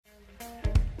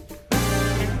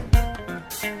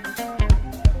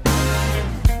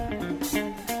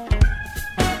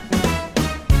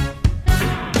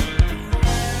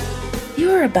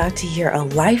are about to hear a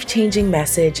life-changing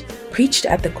message preached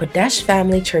at the Kodesh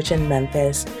Family Church in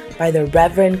Memphis by the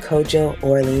Reverend Kojo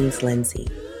Orleans Lindsay.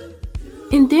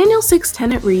 In Daniel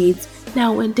 6:10 it reads,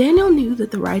 "Now when Daniel knew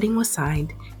that the writing was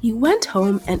signed, he went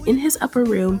home, and in his upper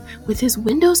room, with his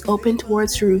windows open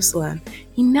towards Jerusalem,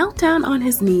 he knelt down on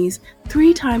his knees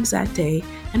 3 times that day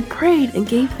and prayed and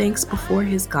gave thanks before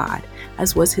his God,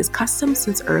 as was his custom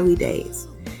since early days."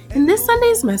 In this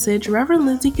Sunday's message, Reverend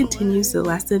Lindsay continues the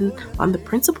lesson on the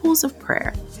principles of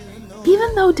prayer.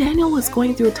 Even though Daniel was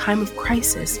going through a time of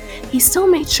crisis, he still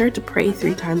made sure to pray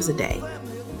 3 times a day.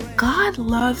 God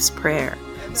loves prayer,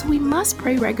 so we must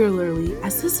pray regularly,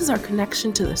 as this is our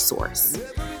connection to the source.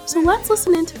 So let's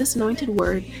listen into this anointed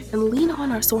word and lean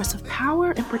on our source of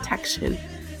power and protection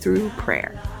through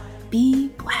prayer. Be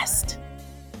blessed.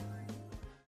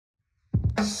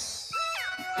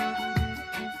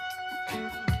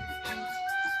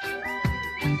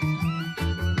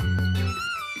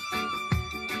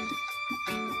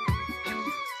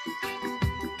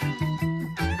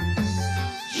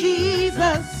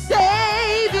 Jesus,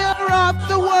 Savior of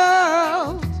the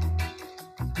world.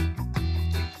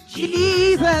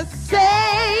 Jesus,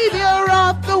 Savior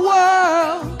of the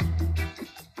world.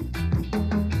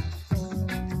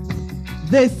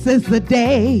 This is the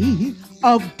day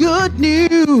of good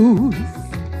news.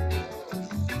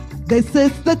 This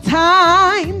is the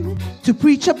time to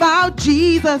preach about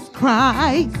Jesus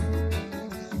Christ.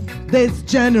 This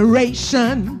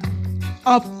generation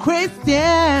of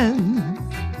Christians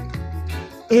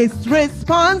is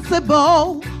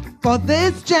responsible for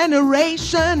this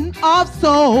generation of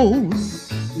souls.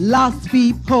 Lost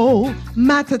people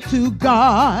matter to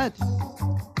God,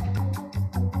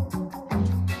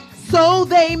 so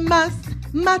they must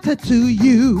matter to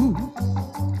you.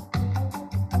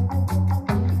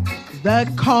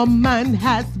 The command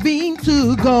has been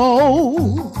to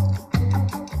go,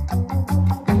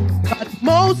 but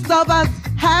most of us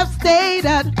have stayed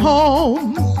at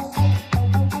home.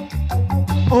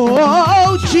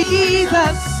 Oh,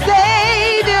 Jesus,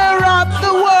 Savior of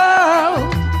the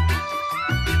world.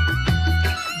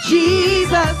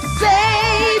 Jesus,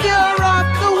 Savior of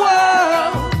the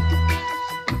world.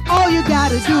 All you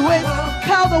gotta do is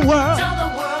tell the world,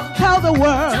 tell the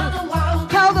world,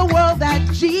 tell the world that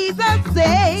Jesus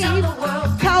saves.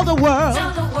 Tell the world,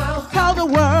 tell the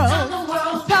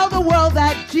world, tell the world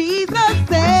that Jesus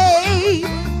saves.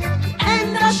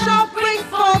 And I shall bring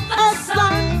forth a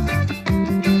son,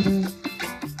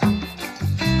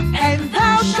 and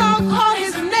thou shalt call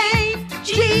his name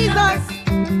Jesus,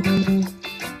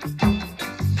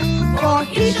 for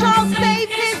he shall save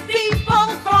his people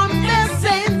from their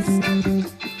sins.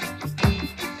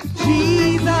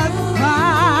 Jesus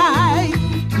Christ,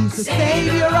 he's the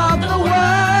Savior of the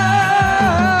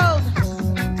world.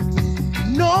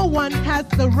 No one has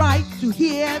the right to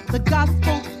hear the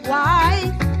gospel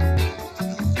twice,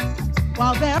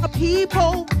 while there are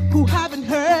people who haven't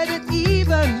heard it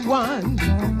even once.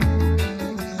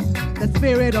 The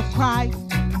Spirit of Christ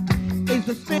is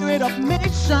the spirit of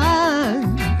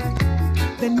mission.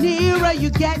 The nearer you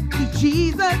get to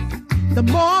Jesus, the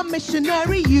more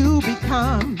missionary you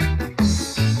become.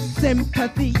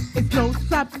 Sympathy is no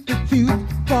substitute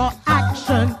for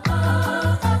action.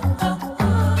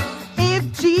 If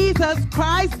Jesus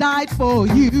Christ died for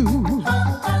you,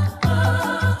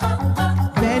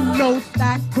 then no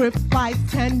sacrifice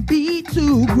can be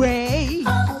too great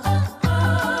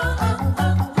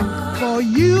for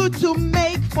you to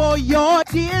make for your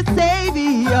dear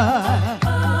Savior.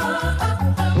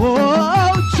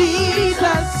 Oh,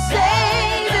 Jesus,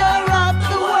 Savior of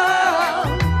the world.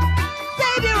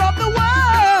 Savior of the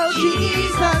world.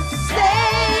 Jesus,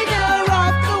 Savior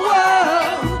of the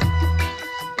world.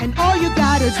 And all you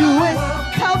gotta do is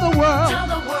tell the world,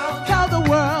 tell the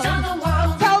world,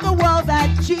 tell the world that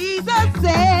Jesus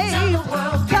saves.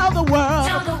 Tell the world,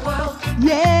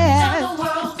 yeah,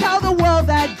 tell the world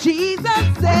that Jesus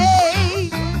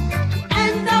saves.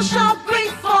 And thou shalt bring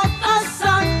forth a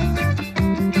son,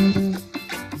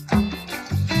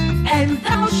 and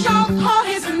thou shalt call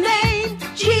his name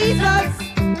Jesus,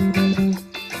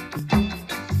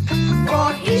 for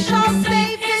he shall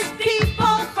save his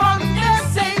people from their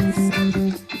sins.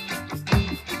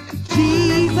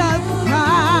 Jesus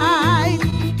Christ,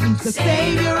 he's the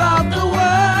Savior of the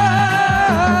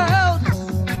world.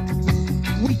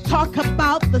 We talk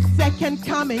about the second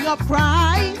coming of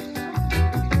Christ,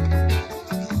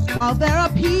 while there are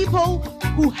people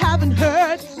who haven't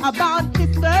heard about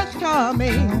his first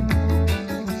coming.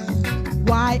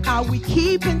 Why are we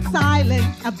keeping silent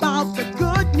about the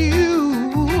good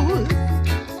news?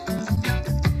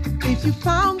 If you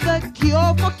found the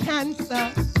cure for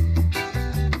cancer,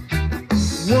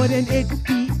 Wouldn't it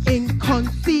be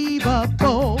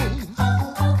inconceivable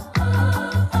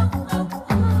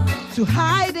to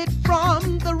hide it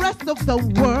from the rest of the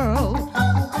world?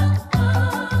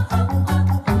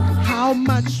 How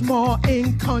much more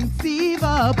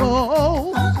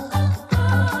inconceivable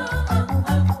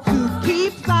to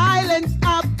keep silence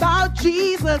about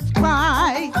Jesus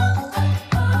Christ?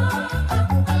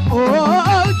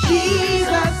 Oh,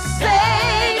 Jesus,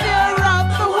 Savior of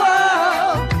the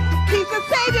world. He's the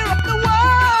Savior of the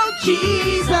world.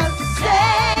 Jesus,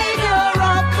 Savior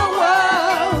of the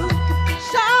world.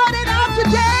 Shout it out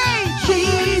today.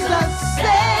 Jesus,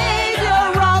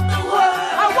 Savior of the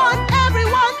world. I want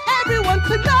everyone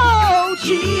to know.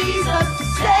 Jesus,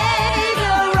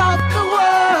 Savior of the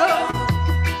world.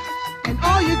 And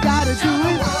all you gotta do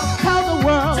is tell the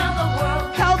world,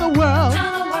 tell the world,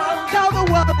 tell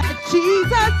the world that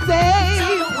Jesus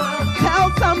saves.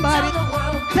 Tell somebody,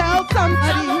 tell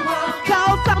somebody,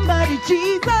 tell somebody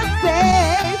Jesus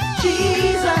saves.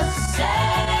 Jesus,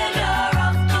 Savior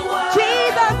of the world.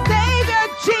 Jesus, Savior,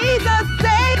 Jesus,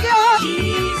 Savior.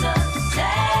 Jesus,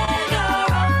 Savior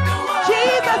of the world.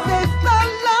 Jesus is the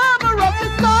lover of the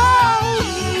soul.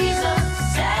 Jesus,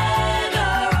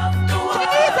 Savior of the world.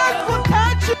 Jesus will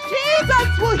touch you. Jesus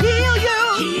will heal you.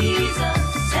 Jesus,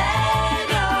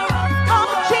 Savior of the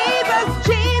world. Jesus,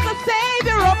 Jesus,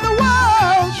 Savior of the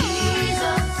world.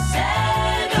 Jesus,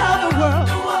 Savior tell the world,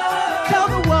 tell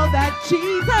the world that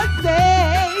Jesus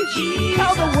saves.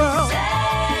 Tell the world,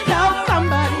 tell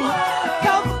somebody,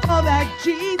 tell the world that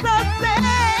Jesus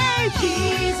saves.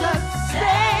 Jesus,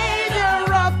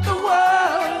 Savior of the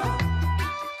world.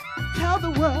 Tell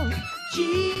the world,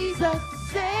 Jesus,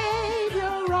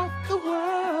 Savior of the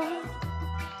world.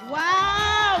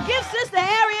 Wow. Give Sister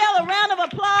Ariel a round of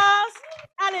applause.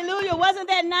 Hallelujah. Wasn't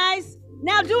that nice?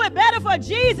 Now do it better for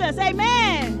Jesus.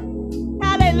 Amen.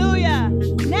 Hallelujah.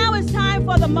 Now it's time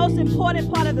for the most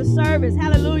important part of the service.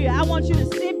 Hallelujah. I want you to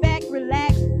sit back,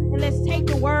 relax, and let's take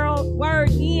the word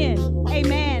in.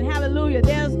 Amen. Hallelujah.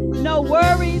 There's no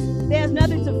worries. There's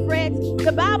nothing to fret.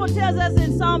 The Bible tells us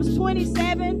in Psalms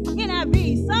 27,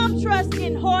 NIV, some trust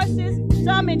in horses,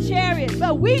 some in chariots,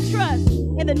 but we trust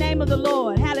in the name of the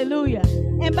Lord. Hallelujah.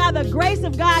 And by the grace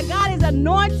of God, God has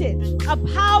anointed a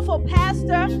powerful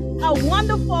pastor, a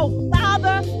wonderful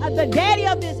father, the daddy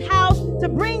of this house, to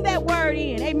bring that word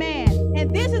in. Amen.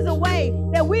 And this is a way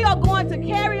that we are going to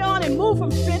carry on and move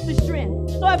from strength to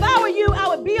strength. So if I were you, I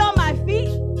would be on my feet.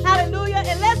 Hallelujah.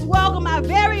 And let's welcome our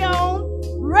very own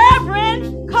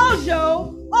Reverend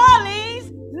Kojo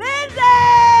Orleans Lindsay.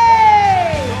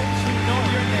 Those who know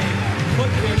your name,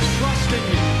 put their trust in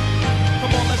you.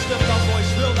 Come on, let's lift our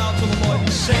voice real loud to the Lord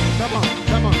and sing. Come on,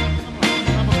 come on,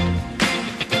 come on,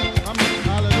 come on,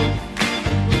 hallelujah.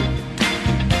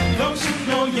 Those who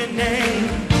know your name,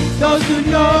 Those who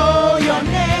know your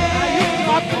name,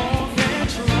 put their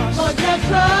trust. put their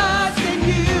trust in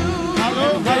you.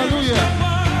 Hallelujah.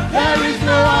 There is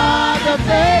no other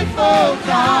faithful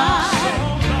God,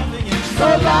 so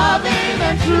loving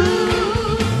and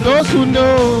true. Those who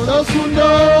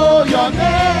know your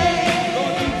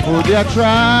name, put their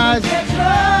trust. Their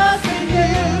trust in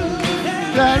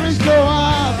you. There is no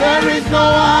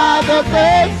other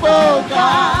faithful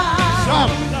God.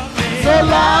 So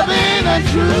loving and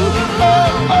true.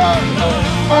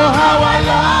 Oh, how I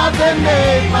love the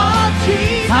name of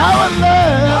Jesus. How I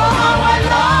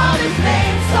love His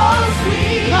name so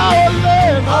sweet. how I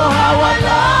live. Oh, how I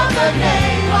love the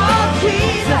name of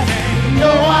Jesus.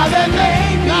 No other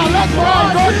name. Now let's go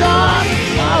down.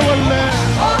 How I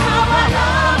live. Oh, how I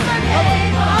love the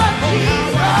name of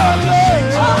Jesus. How I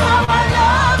live. Oh, how I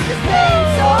love His name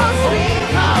so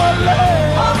sweet. How I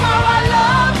live. Oh, how I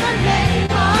love the name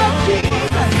of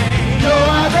Jesus. No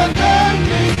other name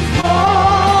means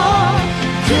more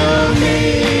to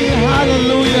me.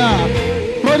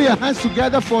 Hallelujah. Put your hands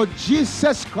together for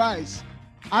Jesus Christ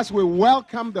as we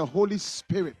welcome the Holy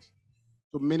Spirit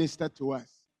to minister to us.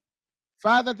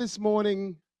 Father, this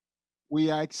morning we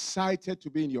are excited to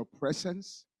be in your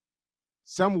presence.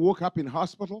 Some woke up in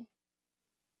hospital.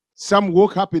 Some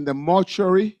woke up in the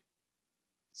mortuary.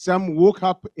 Some woke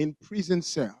up in prison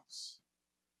cells.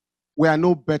 We are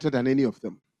no better than any of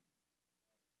them.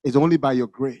 It's only by your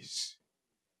grace.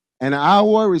 And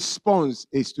our response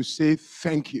is to say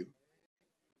thank you.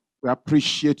 We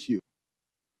appreciate you.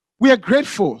 We are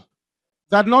grateful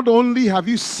that not only have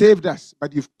you saved us,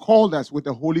 but you've called us with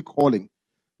a holy calling.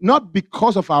 Not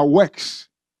because of our works,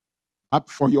 but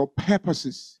for your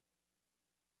purposes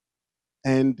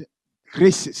and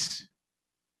graces.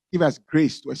 Give us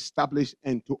grace to establish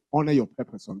and to honor your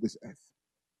purpose on this earth.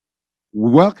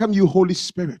 We welcome you, Holy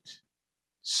Spirit.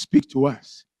 Speak to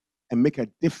us and make a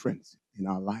difference in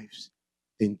our lives.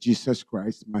 In Jesus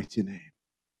Christ's mighty name.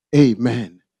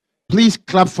 Amen. Please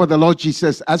clap for the Lord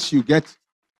Jesus as you get.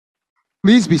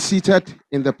 Please be seated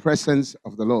in the presence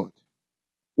of the Lord.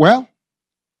 Well,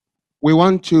 we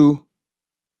want to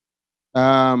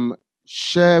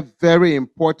share very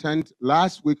important.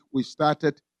 Last week we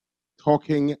started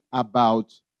talking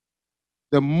about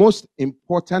the most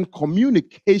important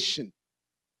communication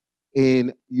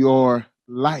in your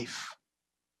life.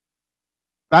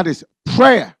 That is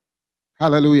prayer.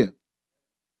 Hallelujah.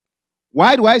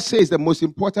 Why do I say it's the most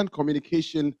important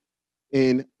communication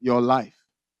in your life?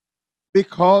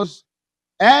 Because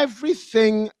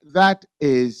everything that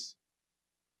is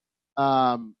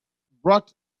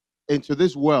brought into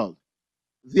this world,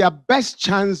 their best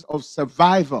chance of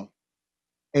survival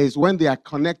is when they are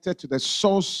connected to the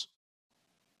source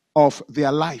of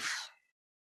their life.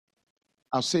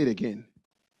 I'll say it again.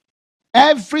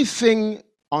 Everything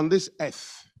on this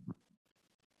earth,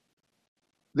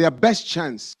 their best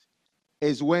chance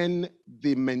is when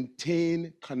they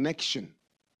maintain connection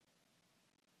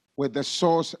with the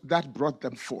source that brought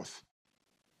them forth,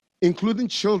 including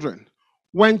children.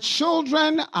 When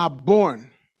children are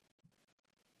born,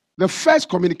 the first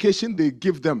communication they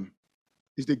give them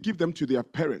is they give them to their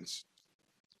parents.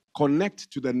 Connect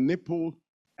to the nipple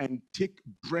and take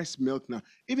breast milk. Now,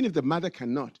 even if the mother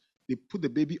cannot, they put the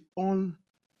baby on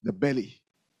the belly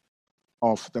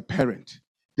of the parent.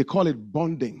 They call it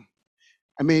bonding.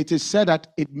 I mean, it is said that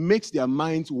it makes their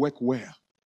minds work well.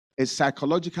 It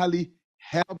psychologically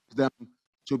helps them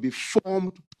to be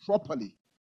formed properly,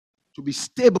 to be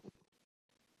stable.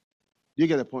 You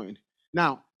get the point?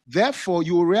 Now, therefore,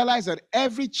 you will realize that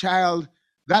every child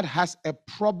that has a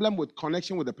problem with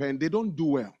connection with the parent, they don't do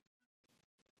well.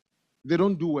 They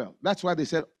don't do well. That's why they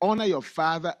said, honor your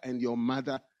father and your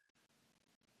mother,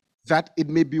 that it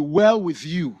may be well with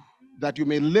you, that you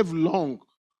may live long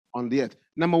on the earth.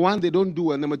 Number one, they don't do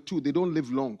well. Number two, they don't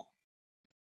live long.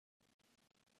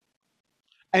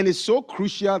 And it's so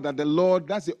crucial that the Lord,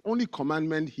 that's the only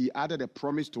commandment, he added a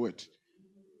promise to it.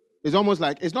 It's almost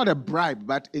like, it's not a bribe,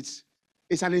 but it's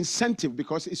an incentive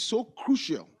because it's so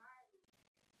crucial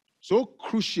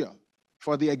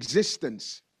for the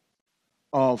existence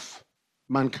of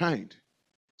mankind.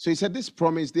 So he said this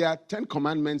promise, there are 10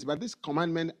 commandments, but this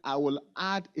commandment, I will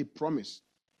add a promise.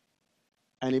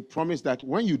 And he promised that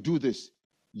when you do this,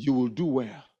 you will do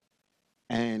well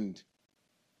and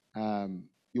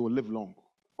you will live long.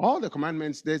 All the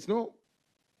commandments, there's no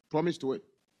promise to it.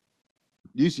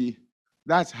 Do you see?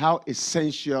 That's how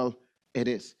essential it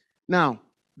is. Now,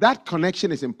 that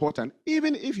connection is important.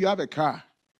 Even if you have a car,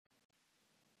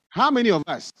 how many of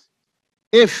us,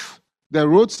 if the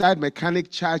roadside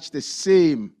mechanic charged the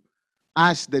same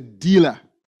as the dealer,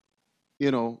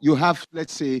 you have,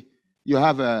 let's say, you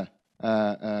have a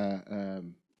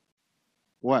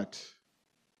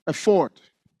Ford.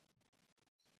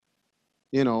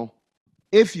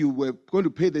 If you were going to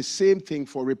pay the same thing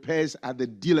for repairs at the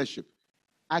dealership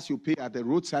as you pay at the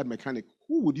roadside mechanic,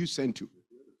 who would you send to?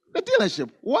 The dealership.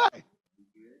 Why?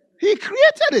 He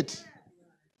created it.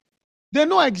 They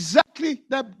know exactly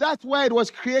that's why it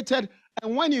was created.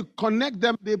 And when you connect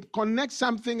them, they connect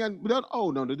something and without,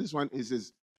 oh no, this one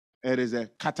is a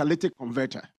catalytic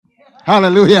converter.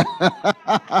 Hallelujah.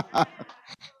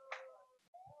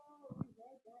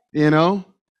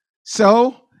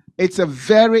 So it's a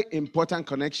very important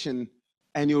connection,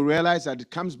 and you realize that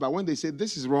it comes by when they say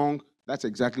this is wrong, that's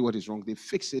exactly what is wrong. They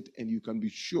fix it and you can be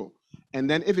sure. And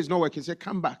then if it's not working, say,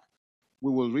 come back.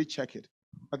 We will recheck it.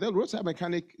 But the roadside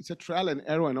mechanic, it's a trial and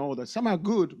error and all that. Some are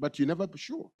good, but you never be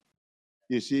sure.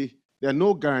 You see, there are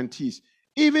no guarantees.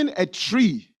 Even a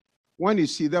tree, when you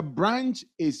see the branch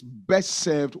is best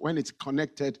served when it's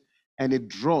connected and it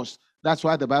draws. That's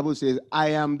why the Bible says, I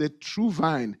am the true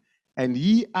vine, and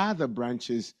ye are the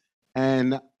branches,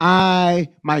 and my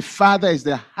Father is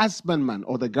the husbandman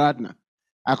or the gardener,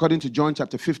 according to John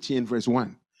chapter 15, verse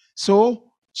 1.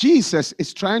 So Jesus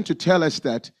is trying to tell us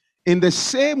that in the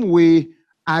same way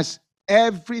as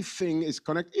everything is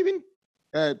connected, even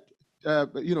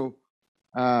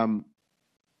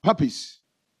puppies,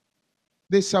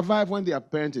 they survive when their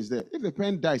parent is there. If the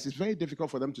parent dies, it's very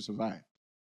difficult for them to survive.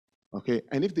 Okay,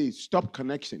 and if they stop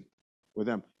connection with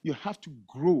them, you have to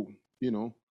grow,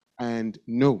 and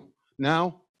know.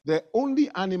 Now, the only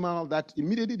animal that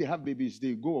immediately they have babies,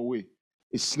 they go away,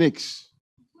 is snakes.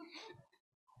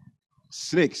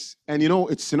 Snakes. And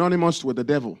it's synonymous with the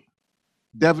devil.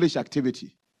 Devilish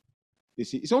activity. You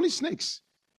see, it's only snakes.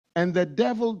 And the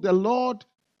devil, the Lord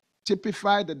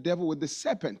typified the devil with the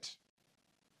serpent.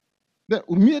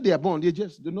 Immediately they are born,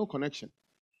 there's no connection.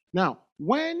 Now,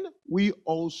 when we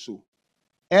also,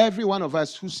 every one of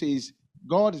us who says,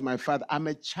 God is my father, I'm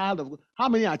a child of God. How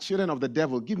many are children of the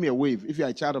devil? Give me a wave if you're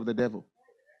a child of the devil.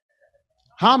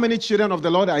 How many children of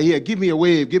the Lord are here? Give me a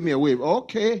wave. Give me a wave.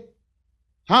 Okay.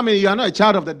 How many? You are not a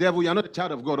child of the devil. You are not a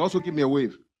child of God. Also give me a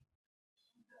wave.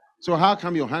 So how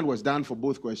come your hand was down for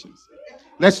both questions?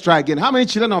 Let's try again. How many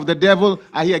children of the devil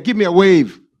are here? Give me a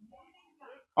wave.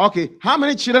 Okay. How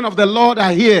many children of the Lord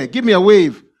are here? Give me a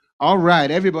wave. All right,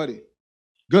 everybody.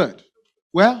 Good.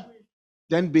 Well,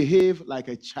 then behave like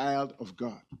a child of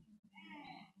God.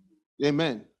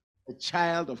 Amen. A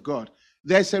child of God.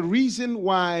 There's a reason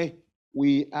why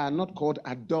we are not called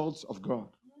adults of God.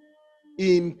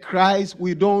 In Christ,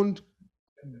 we don't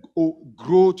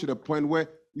grow to the point where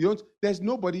you don't. There's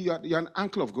nobody. You're an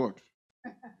uncle of God,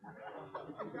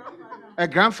 a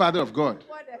grandfather of God.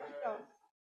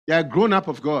 You're a grown-up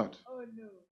of God.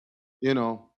 You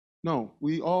know, no,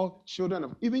 we all children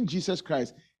of. Even Jesus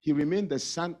Christ, he remained the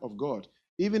Son of God.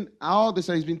 Even all this,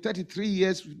 he's been 33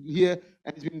 years here,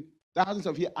 and he's been thousands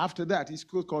of years after that. He's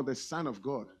still called the Son of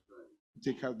God.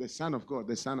 Take out the Son of God,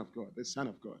 the Son of God, the Son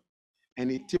of God.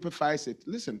 And it typifies it.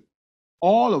 Listen,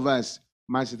 all of us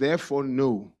must therefore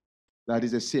know that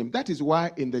is the same. That is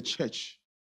why in the church,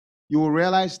 you will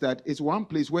realize that it's one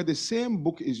place where the same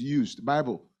book is used,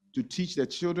 Bible, to teach the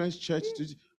children's church.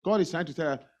 God is trying to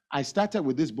tell us, I started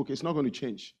with this book. It's not going to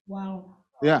change. Wow.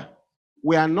 Yeah.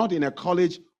 We are not in a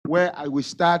college where we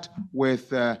start with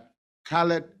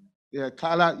color,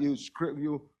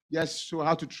 you just show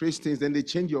how to trace things, then they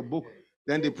change your book.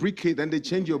 Then they pre-K, then they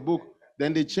change your book,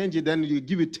 then they change it, then you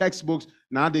give you textbooks.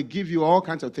 Now they give you all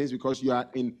kinds of things because you are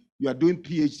doing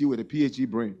PhD with a PhD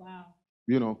brain. Wow.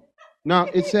 You know. Now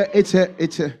it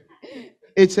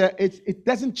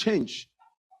doesn't change.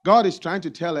 God is trying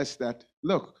to tell us that,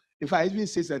 look, if I even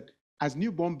say that as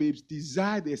newborn babes,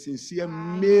 desire the sincere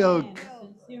milk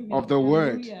of the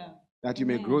word that you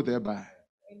may grow thereby.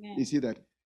 Amen. You see that?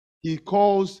 He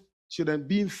calls children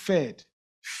being fed,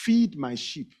 feed my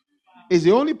sheep. Is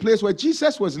the only place where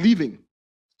Jesus was living.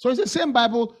 So it's the same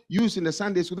Bible used in the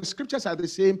Sunday school. The scriptures are the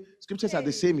same. Scriptures are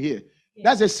the same here.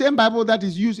 That's the same Bible that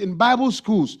is used in Bible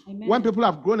schools. Amen. When people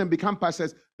have grown and become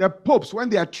pastors, the popes, when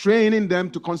they are training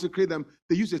them to consecrate them,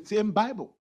 they use the same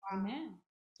Bible. Amen.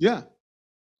 Yeah.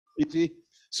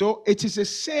 So it is the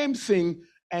same thing,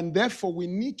 and therefore we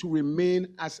need to remain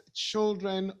as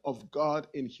children of God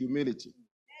in humility.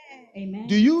 Amen.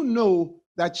 Do you know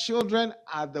that children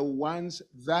are the ones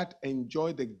that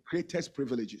enjoy the greatest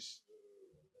privileges?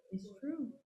 It's true.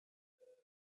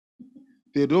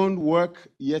 They don't work,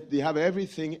 yet they have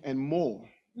everything and more.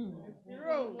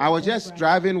 I was just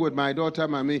driving with my daughter,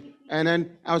 Mommy, and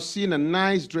then I was seeing a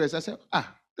nice dress. I said,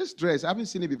 this dress, I haven't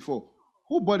seen it before.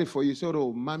 Who bought it for you? She said,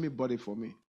 oh, Mommy bought it for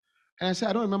me. And I said,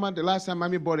 I don't remember the last time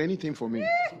Mommy bought anything for me.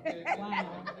 Wow.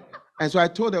 And so I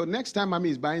told her, next time Mommy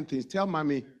is buying things, tell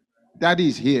Mommy, Daddy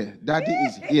is here. Daddy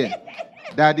is here.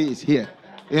 Daddy is here.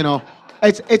 You know,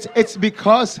 it's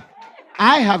because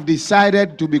I have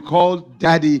decided to be called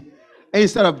Daddy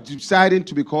instead of deciding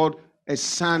to be called a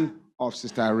son of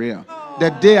Sister Aria.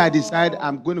 The day I decide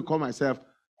I'm going to call myself,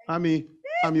 Mommy,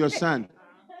 I'm your son,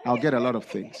 I'll get a lot of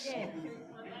things.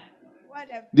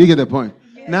 Do you get the point?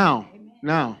 Now,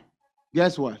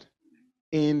 guess what?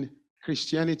 In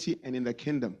Christianity and in the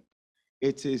kingdom,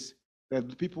 it is the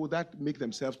people that make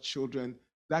themselves children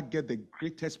that get the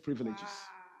greatest privileges.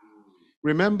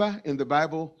 Remember in the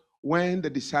Bible when the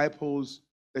disciples,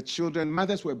 the children,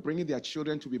 mothers were bringing their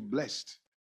children to be blessed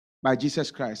by Jesus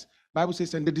Christ. Bible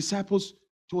says, and the disciples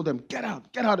told them, get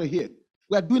out of here.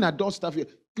 We are doing adult stuff here.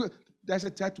 There's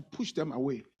a time to push them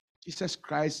away. Jesus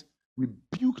Christ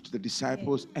rebuked the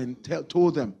disciples and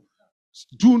told them,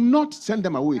 do not send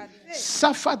them away.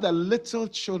 Suffer the little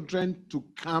children to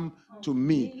come to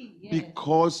me,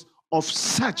 because of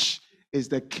is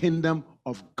the kingdom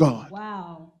of God.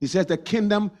 Wow. He says the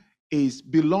kingdom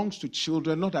belongs to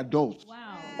children, not adults.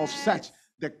 Wow. Of such,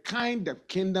 the kind of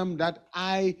kingdom that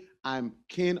I am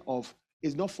king of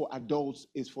is not for adults,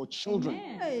 it's for children.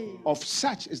 Amen. Of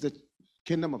such is the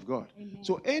kingdom of God. Amen.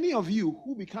 So any of you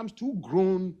who becomes too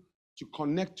grown to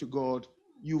connect to God,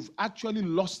 you've actually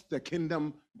lost the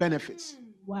kingdom benefits.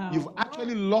 Wow. You've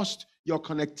actually lost your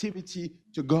connectivity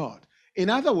to God. In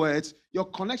other words, your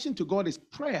connection to God is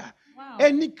prayer. Wow.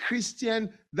 Any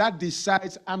Christian that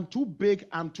decides, I'm too big,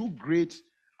 I'm too great,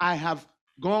 I have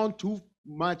gone too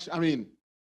much. I mean,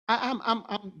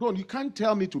 I'm gone. You can't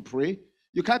tell me to pray.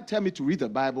 You can't tell me to read the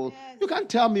Bible. You can't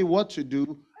tell me what to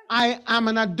do. I am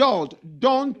an adult.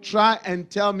 Don't try and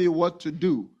tell me what to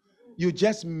do. You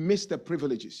just miss the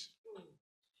privileges.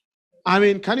 I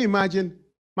mean, can you imagine?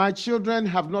 My children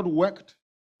have not worked.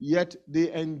 yet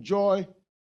they enjoy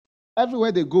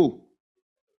everywhere they go.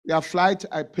 Their flights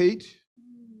are paid,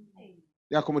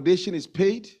 their accommodation is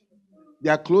paid,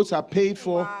 their clothes are paid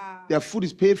for, their food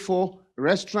is paid for,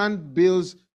 restaurant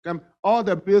bills, all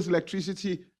the bills,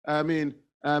 electricity,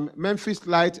 Memphis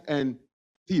Light and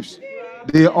thieves.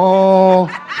 They all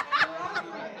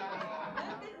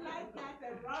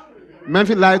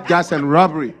Memphis Light, gas, and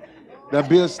robbery. The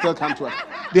bills still come to us.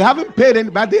 They haven't paid any,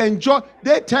 but they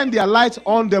turn their lights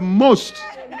on the most.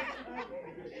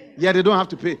 Yeah, they don't have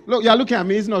to pay. Look, you're looking at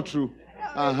me, it's not true.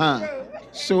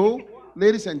 So,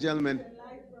 ladies and gentlemen,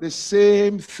 the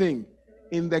same thing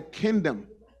in the kingdom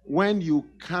when you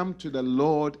come to the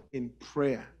Lord in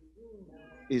prayer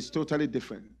is totally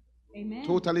different. Amen.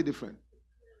 Totally different.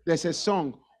 There's a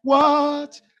song,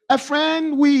 what a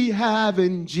friend we have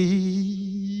in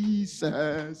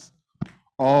Jesus.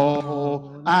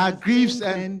 All our griefs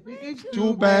and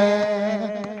to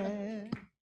bear.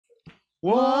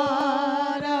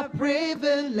 What a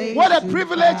privilege. What a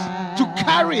privilege to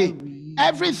carry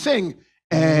everything.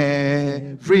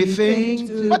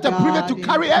 Everything. What a privilege to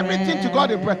carry everything to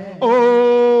God in prayer.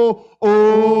 Oh,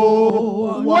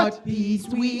 what peace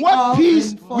we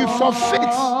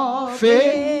forfeit.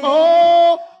 Faith.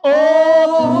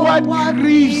 What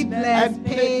griefs and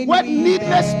pain. What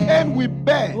needless pain we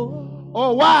bear.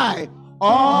 Oh, why?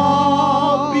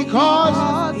 All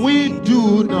because we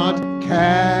do not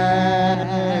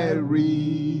carry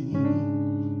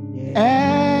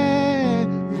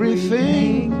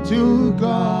everything to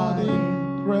God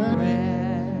in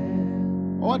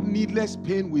prayer. All needless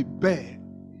pain we bear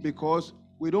because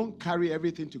we don't carry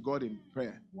everything to God in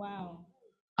prayer. Wow.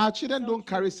 Our children don't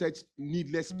carry such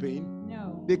needless pain.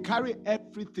 No. They carry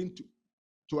everything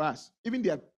to us, even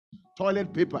their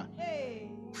toilet paper.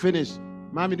 Hey. Finished.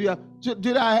 Mommy, do you have?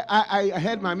 I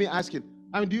heard mommy asking,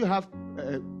 do you have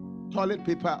toilet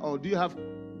paper or do you have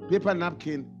paper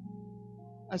napkin?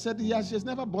 I said, yes, she's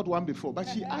never bought one before, but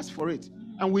she asked for it.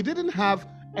 And we didn't have,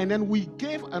 and then we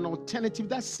gave an alternative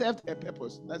that served a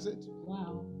purpose. That's it.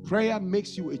 Wow. Prayer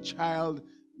makes you a child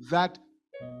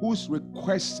whose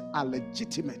requests are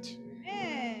legitimate.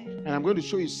 And I'm going to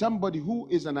show you somebody who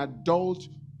is an adult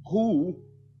who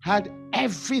had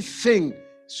everything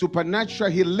supernatural.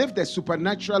 He lived a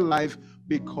supernatural life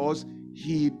because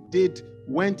he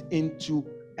went into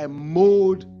a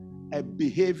mode, a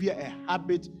behavior, a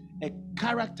habit, a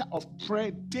character of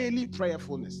prayer, daily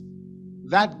prayerfulness.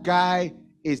 That guy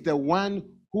is the one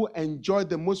who enjoyed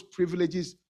the most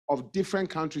privileges of different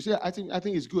countries. Yeah, I think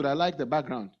it's good. I like the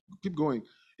background. Keep going.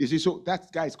 You see, so that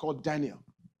guy is called Daniel.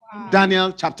 Wow.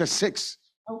 Daniel chapter 6.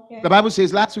 Okay. The Bible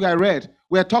says, last week I read,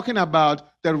 we're talking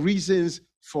about the reasons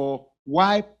for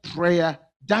why prayer,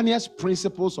 Daniel's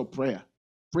principles of prayer,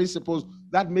 principles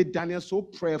that made Daniel so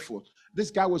prayerful.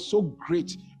 This guy was so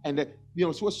great, and he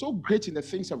was so great in the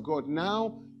things of God.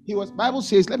 Now Bible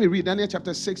says, let me read Daniel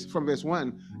chapter 6 from verse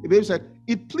 1. The Bible said,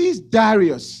 it pleased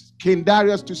Darius, King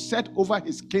Darius, to set over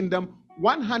his kingdom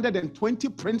 120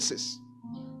 princes,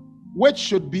 which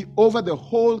should be over the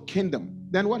whole kingdom.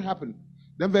 Then what happened?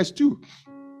 Then verse 2.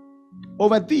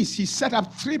 Over these, he set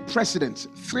up three presidents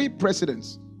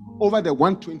over the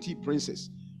 120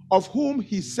 princes, of whom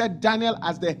he set Daniel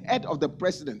as the head of the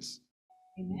presidents.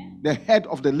 Amen. The head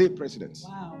of the lay presidents.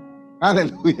 Wow.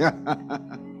 Hallelujah.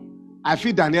 I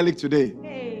feel Danielic today.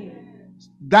 Hey.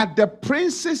 That the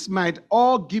princes might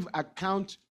all give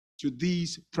account to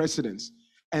these presidents,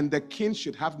 and the king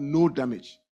should have no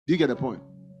damage. Do you get the point?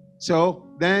 So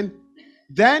then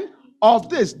of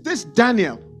this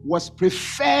Daniel was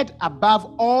preferred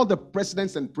above all the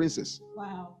presidents and princes.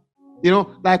 Wow.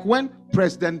 Like when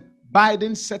President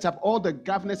Biden set up all the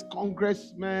governors,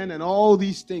 congressmen, and all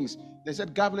these things. They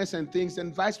said governors and things,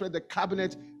 and vice president, the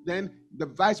cabinet, then the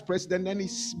vice president. Then he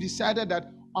decided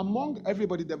that among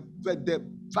everybody, the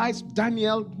vice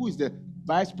Daniel, who is the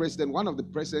vice president, one of the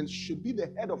presidents, should be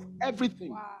the head of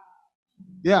everything. Wow.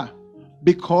 Yeah,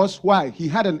 because why? He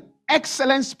had an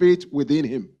excellent spirit within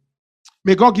him.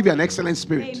 May God give you an excellent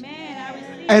spirit. Amen. I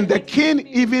receive And the king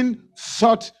even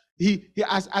thought he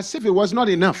as if it was not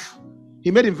enough.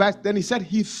 He made him vice. Then he said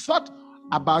he thought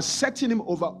about setting him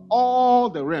over all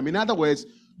the realm. In other words,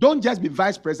 don't just be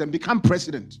vice president, become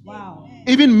president. Wow.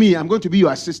 Even me, I'm going to be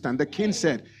your assistant. The king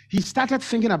said, he started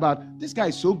thinking about, this guy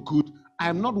is so good,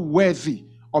 I'm not worthy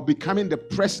of becoming the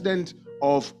president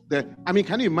of the,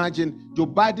 can you imagine? Joe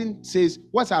Biden says,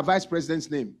 what's our vice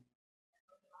president's name?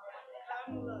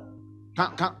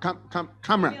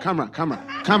 Kamala.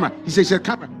 He says,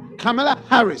 Kamala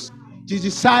Harris. She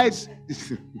decides,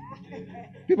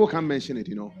 people can't mention it,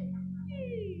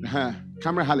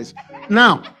 Kamala Harris.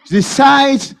 Now,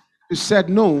 decides to say,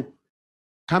 no,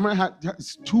 Kamala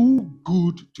is too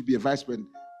good to be a vice president.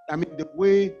 I mean, the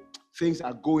way things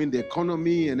are going, the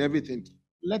economy and everything,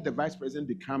 let the vice president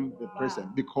become the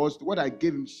president, because what I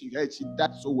gave him, she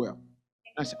did so well.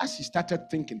 And as she started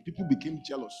thinking, people became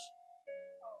jealous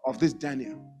of this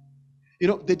Daniel. You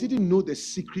know, they didn't know the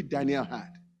secret Daniel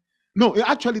had. No,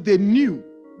 actually, they knew.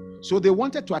 So they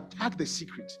wanted to attack the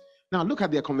secret. Now, look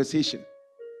at their conversation.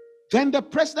 Then the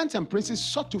presidents and princes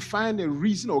sought to find a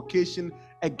reason or occasion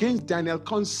against Daniel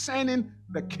concerning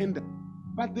the kingdom.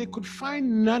 But they could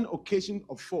find none occasion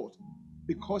of fault,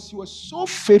 because he was so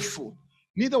faithful.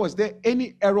 Neither was there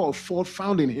any error or fault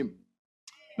found in him.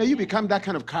 May you become that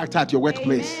kind of character at your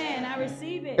workplace. Amen. I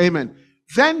receive it. Amen.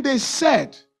 Then they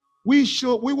said, we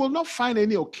will not find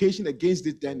any occasion against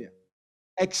this Daniel,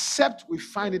 except we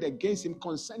find it against him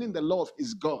concerning the law of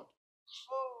his God.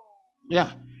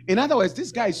 Yeah. In other words,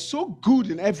 this guy is so good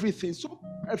in everything, so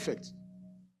perfect.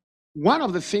 One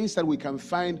of the things that we can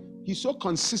find, he's so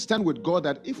consistent with God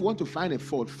that if you want to find a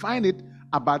fault, find it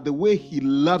about the way he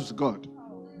loves God.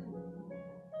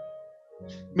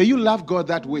 May you love God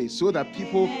that way, so that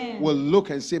people will look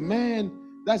and say, man,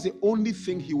 that's the only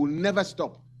thing he will never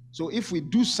stop. So if we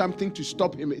do something to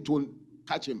stop him, it won't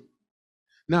touch him.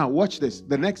 Now, watch this.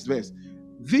 The next verse.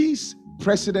 These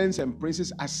presidents and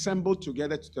princes assembled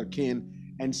together to the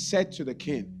king and said to the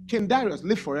king, King Darius,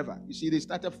 live forever. You see, they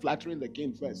started flattering the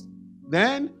king first.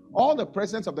 Then all the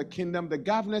presidents of the kingdom, the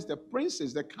governors, the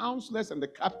princes, the counselors, and the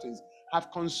captains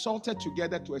have consulted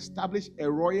together to establish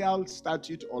a royal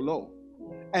statute or law,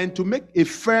 and to make a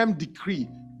firm decree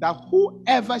that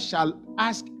whoever shall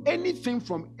ask anything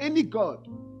from any god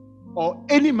or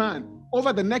any man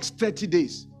over the next 30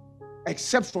 days,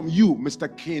 except from you,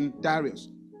 Mr. King Darius,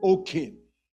 O king,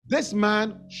 this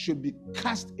man should be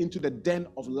cast into the den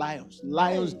of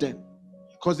lion's den.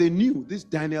 Because they knew this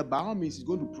Daniel, by all means, is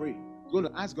going to pray, he's going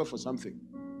to ask God for something.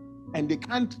 And they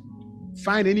can't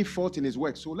find any fault in his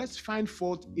work. So let's find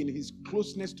fault in his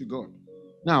closeness to God.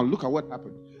 Now, look at what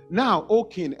happened. Now, O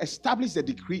king, establish the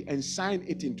decree and sign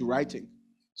it into writing,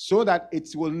 so that it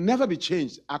will never be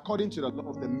changed according to the law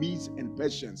of the Medes and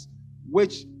Persians,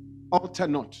 which alter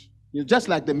not. Just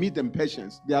like the Medes and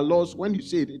Persians, their laws, when you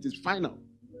say it, it is final.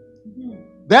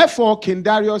 Therefore, King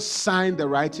Darius signed the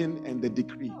writing and the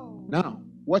decree. Now,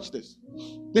 watch this.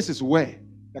 This is where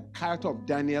the character of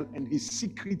Daniel and his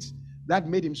secrets that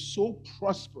made him so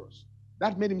prosperous,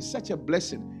 that made him such a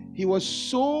blessing. He was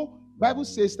so, Bible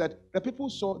says that the people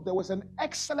saw there was an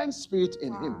excellent spirit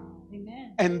in him.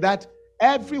 Amen. And that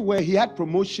everywhere he had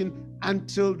promotion,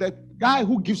 until the guy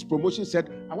who gives promotion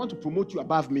said, I want to promote you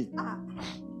above me.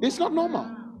 It's not normal.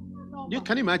 You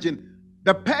can imagine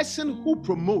the person who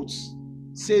promotes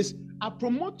says, I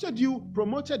promoted you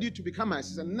to become my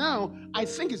assistant. Now I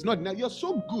think it's not enough. You're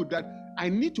so good that I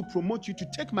need to promote you to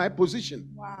take my position.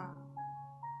 Wow.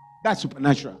 That's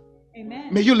supernatural.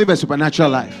 Amen. May you live a supernatural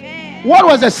life. Amen. What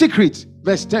was the secret?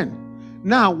 Verse 10.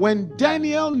 Now, when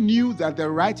Daniel knew that the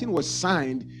writing was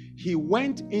signed, he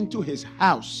went into his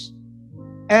house,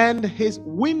 and his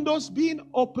windows being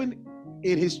open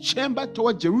in his chamber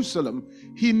toward Jerusalem,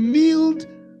 he kneeled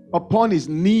upon his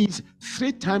knees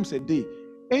 3 times a day.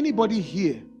 Anybody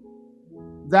here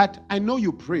that, I know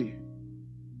you pray,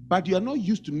 but you are not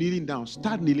used to kneeling down,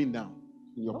 start kneeling down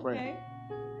in your prayer.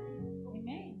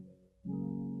 Amen.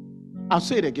 I'll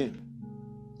say it again.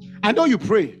 I know you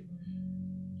pray.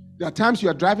 There are times you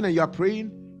are driving and you are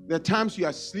praying. There are times you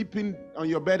are sleeping on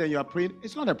your bed and you are praying.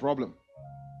 It's not a problem.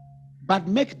 But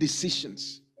make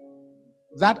decisions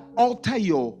that alter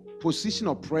your position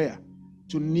of prayer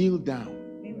to kneel down.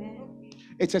 Amen.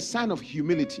 It's a sign of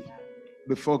humility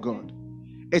before God.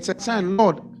 It's a sign,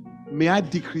 Lord, may I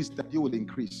decrease that you will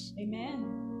increase.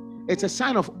 Amen. It's a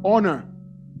sign of honor.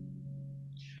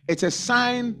 It's a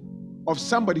sign of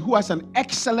somebody who has an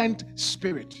excellent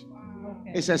spirit.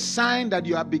 Okay. It's a sign that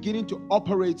you are beginning to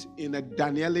operate in a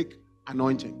Danielic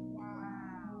anointing.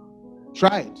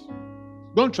 Try it.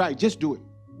 Don't try it, just do it.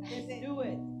 Just do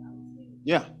it.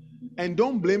 Yeah. And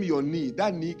don't blame your knee.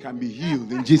 That knee can be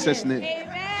healed in Jesus' name.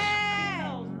 Amen.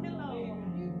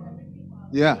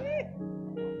 Yeah.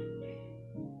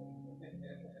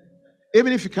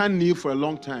 Even if you can't kneel for a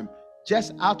long time,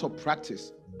 just out of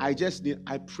practice, I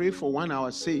pray for 1 hour,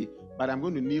 say, but I'm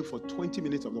going to kneel for 20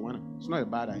 minutes of the 1 hour. It's not a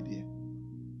bad idea.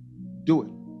 Do it.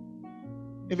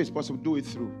 If it's possible, do it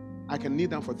through. I can kneel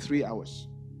down for 3 hours.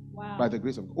 Wow. By the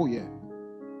grace of God. Oh, yeah.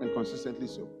 And consistently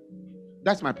so.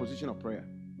 That's my position of prayer.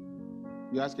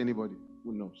 You ask anybody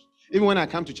who knows. Even when I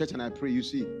come to church and I pray, you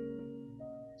see,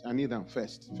 I kneel down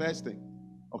first. First thing.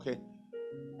 Okay?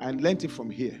 I learned it from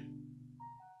here.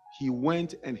 He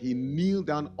went and he kneeled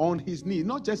down on his knees.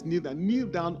 Not just kneel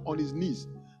down on his knees.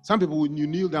 Some people, when you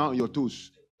kneel down on your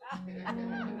toes,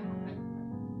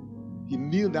 he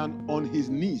kneeled down on his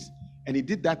knees, and he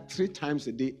did that 3 times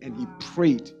a day, and he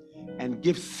prayed and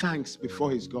gave thanks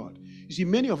before his God. You see,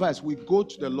 many of us, we go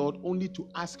to the Lord only to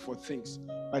ask for things,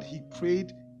 but he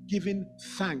prayed giving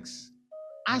thanks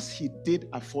as he did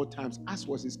aforetime, as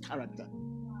was his character.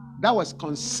 That was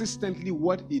consistently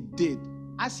what he did.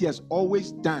 As he has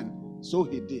always done, so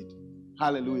he did.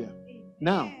 Hallelujah.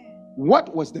 Now,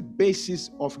 what was the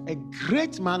basis of a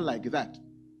great man like that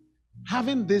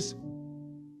having this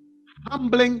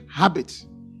humbling habit,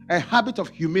 a habit of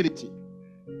humility?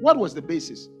 What was the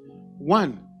basis?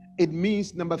 One, it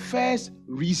means first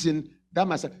reason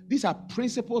that these are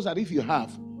principles that if you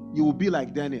have, you will be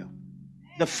like Daniel.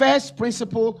 The first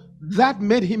principle that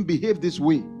made him behave this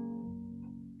way.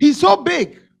 He's so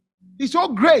big, he's so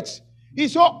great,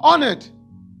 he's so honored.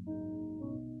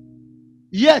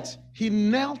 Yet he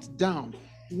knelt down.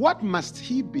 What must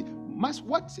he be?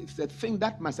 What is the thing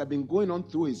that must have been going on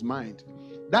through his mind?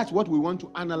 That's what we want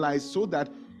to analyze, so that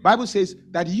Bible says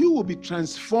that you will be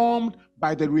transformed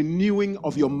by the renewing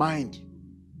of your mind.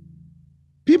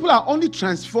 People are only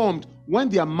transformed when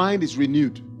their mind is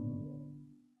renewed.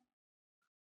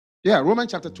 Yeah,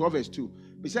 Romans chapter 12 verse 2.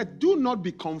 He said, do not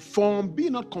be conformed, be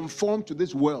not conformed to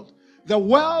this world. The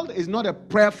world is not a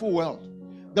prayerful world.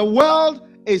 The world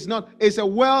is a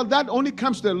world that only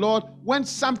comes to the Lord when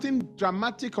something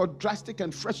dramatic or drastic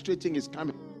and frustrating is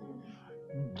coming.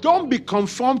 Don't be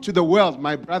conformed to the world,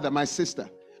 my brother, my sister.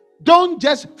 Don't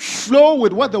just flow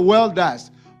with what the world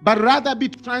does, but rather be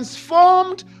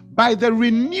transformed by the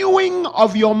renewing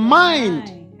of your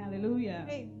mind. Hallelujah.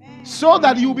 So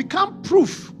that you become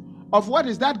proof of what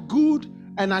is that good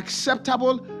and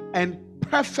acceptable and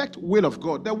perfect will of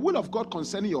God. The will of God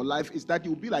concerning your life is that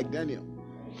you will be like Daniel.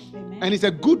 Amen. And it's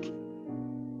a good,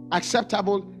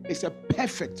 acceptable, it's a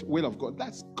perfect will of God.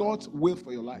 That's God's will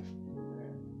for your life.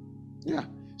 Yeah.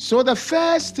 So the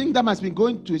first thing that must be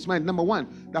going to his mind, number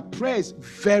one, that prayer is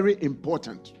very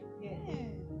important. Yes.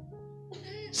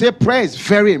 Say prayer is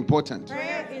very important.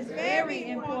 Prayer is very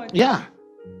important. Yeah.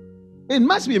 It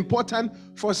must be important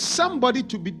for somebody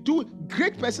to be doing,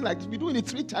 great person like to be doing it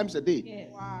 3 times a day.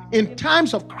 Yes. Wow. In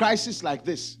times of crisis like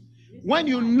this, when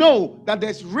you know that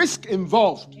there's risk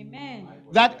involved, Amen.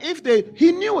 that if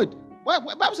he knew it. Well,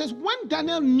 the Bible says when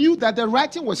Daniel knew that the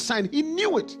writing was signed, he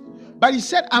knew it. But he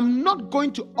said, I'm not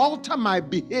going to alter my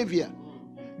behavior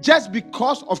just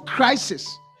because of crisis.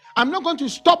 I'm not going to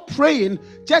stop praying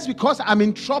just because I'm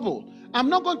in trouble. I'm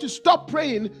not going to stop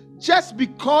praying just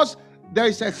because there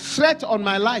is a threat on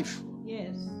my life.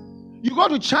 Yes. You go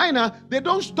to China, they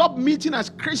don't stop meeting as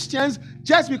Christians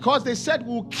just because they said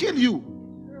we'll kill you.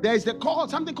 There is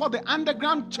something called the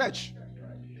underground church.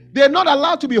 They're not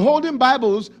allowed to be holding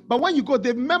Bibles, but when you go,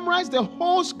 they memorize the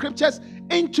whole scriptures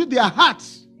into their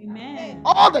hearts. Amen.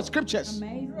 All the scriptures.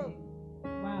 Amazing.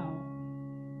 Wow.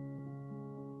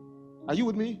 Are you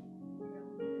with me?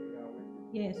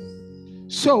 Yes.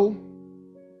 So,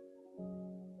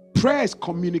 prayer is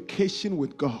communication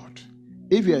with God.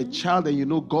 If you're a child and you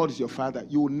know God is your father,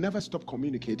 you will never stop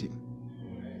communicating.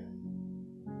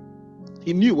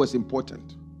 He knew it was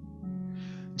important.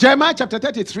 Jeremiah chapter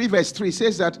 33 verse 3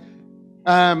 says that,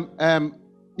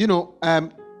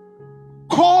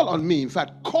 call on me. In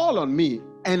fact, call on me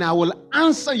and I will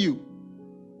answer you.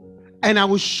 And I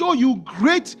will show you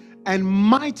great and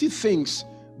mighty things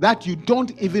that you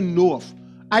don't even know of.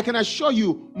 I can assure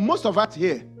you, most of us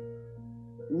here,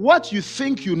 what you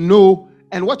think you know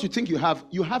and what you think you have,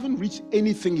 you haven't reached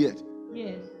anything yet.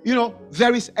 Yes. You know,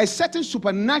 there is a certain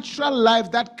supernatural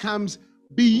life that comes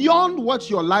beyond what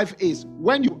your life is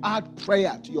when you add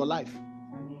prayer to your life.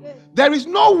 There is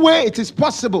no way it is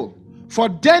possible for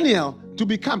Daniel to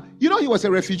become, he was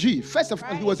a refugee. First of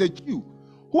all, he was a Jew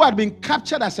who had been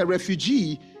captured as a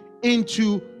refugee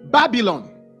into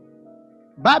Babylon.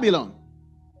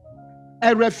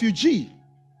 A refugee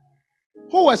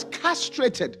who was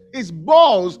castrated. His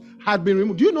balls had been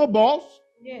removed. Do you know balls?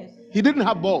 Yes. He didn't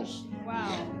have balls.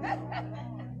 Wow.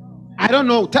 I don't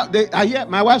know. I hear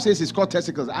my wife says it's called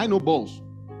testicles. I know balls.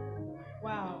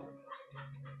 Wow.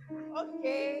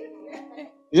 Okay.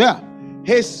 Yeah.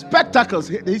 His spectacles.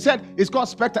 He said it's called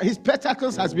spectacles. His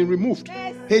spectacles has been removed.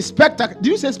 His spectacles. Do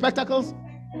you say spectacles?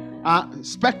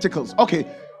 Spectacles. Okay.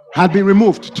 Had been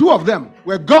removed. 2 of them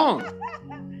were gone.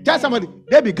 Tell somebody,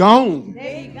 they be gone.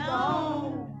 There you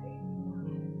go.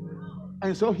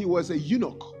 And so he was a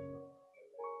eunuch.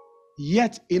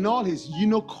 Yet in all his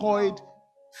eunuchoid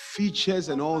features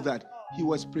and all that, he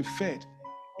was preferred.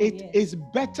 It is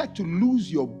better to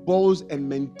lose your balls and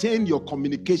maintain your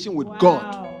communication with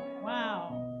God.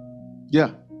 Wow.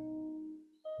 Yeah.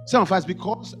 Some of us,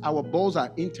 because our balls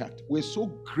are intact, we're so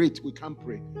great we can't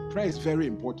pray. Prayer is very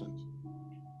important.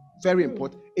 Very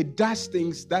important. It does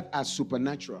things that are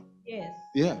supernatural. Yes.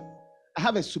 Yeah. I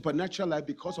have a supernatural life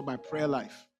because of my prayer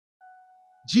life.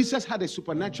 Jesus had a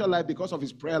supernatural life because of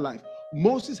his prayer life.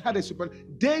 Moses had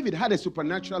David had a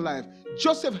supernatural life.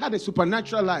 Joseph had a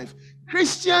supernatural life.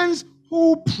 Christians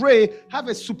who pray have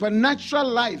a supernatural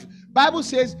life. Bible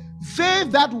says, they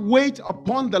that wait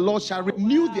upon the Lord shall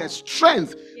renew their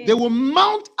strength. Yes. They will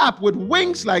mount up with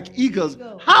wings like eagles.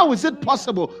 How is it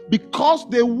possible? Because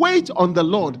they wait on the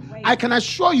Lord. I can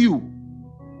assure you,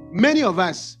 many of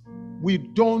us, we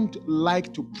don't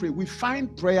like to pray. We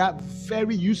find prayer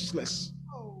very useless.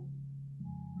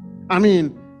 I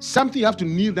mean, something you have to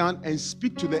kneel down and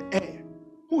speak to the air.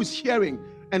 Who is hearing?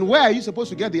 And where are you supposed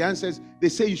to get the answers? They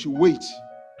say you should wait.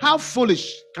 How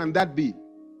foolish can that be?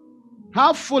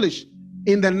 How foolish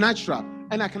in the natural.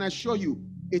 And I can assure you,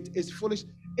 it is foolish.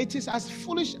 It is as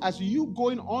foolish as you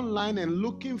going online and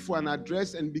looking for an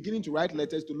address and beginning to write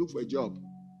letters to look for a job.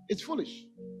 It's foolish.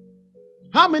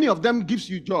 How many of them gives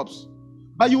you jobs?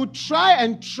 But you try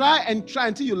and try and try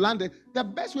until you land it. The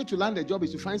best way to land a job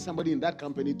is to find somebody in that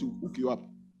company to hook you up.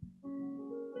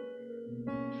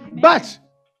 But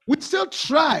we still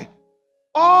try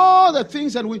all the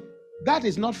things that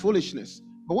is not foolishness.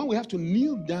 But when we have to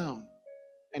kneel down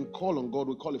and call on God,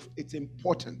 we call it's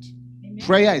important. Amen.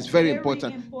 Prayer is very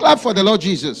important. Clap for the Lord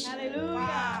Jesus.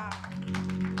 Hallelujah.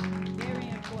 Very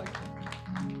important.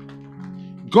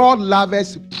 God loves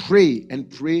us pray and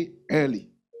pray early.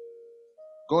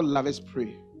 God loves us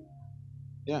pray.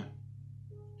 Yeah.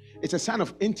 It's a sign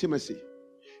of intimacy.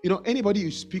 You know, anybody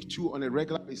you speak to on a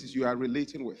regular basis, you are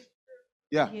relating with.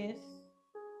 Yeah. Yes.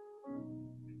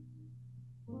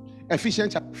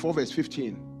 Ephesians chapter 4 verse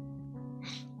 15.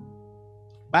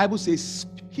 Bible says,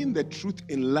 speaking the truth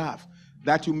in love,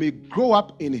 that you may grow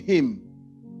up in him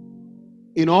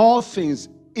in all things,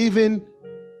 even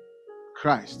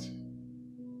Christ.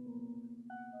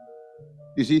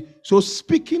 You see, so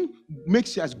speaking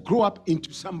makes us grow up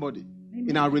into somebody. Amen.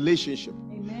 In our relationship.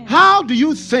 Amen. How do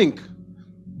you think,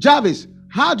 Jarvis,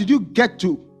 how did you get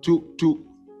to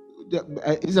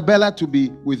Isabella to be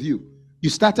with you? You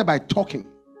started by talking.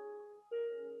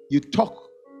 You talk.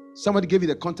 Somebody gave you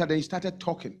the contact and you started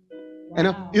talking. Wow.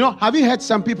 And you know, have you heard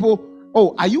some people,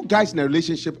 oh, are you guys in a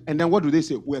relationship? And then what do they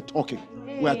say? We're talking.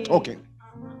 Hey. We're talking.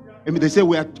 I mean, they say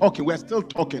we are talking. We're still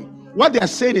talking. What they are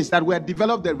saying is that we have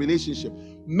developed a relationship.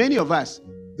 Many of us,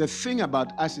 the thing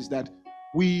about us is that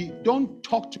we don't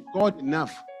talk to God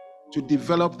enough to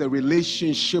develop the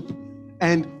relationship.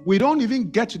 And we don't even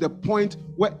get to the point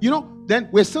where, you know, then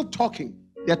we're still talking.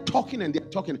 They're talking and they're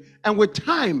talking. And with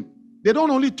time, they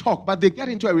don't only talk, but they get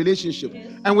into a relationship.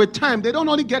 Yes. And with time, they don't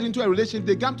only get into a relationship,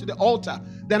 they come to the altar.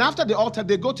 Then after the altar,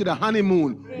 they go to the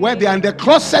honeymoon, where they are in the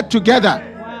closet together.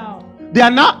 Wow. They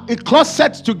are now in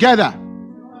closet together.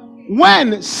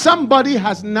 When somebody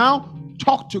has now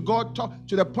talked to God, talked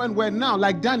to the point where now,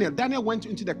 like Daniel went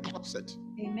into the closet.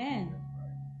 Amen.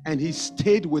 And he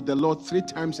stayed with the Lord 3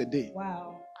 times a day.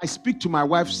 Wow. I speak to my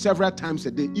wife several times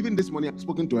a day. Even this morning, I've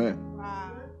spoken to her.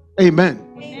 Wow.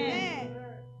 Amen. Amen.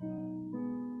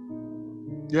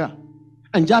 Yeah.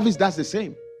 And Jarvis does the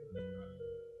same.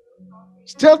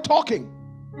 Still talking.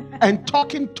 And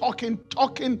talking.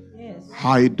 Yes.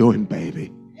 How you doing,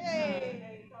 baby?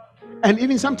 Hey. And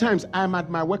even sometimes I'm at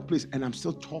my workplace and I'm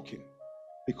still talking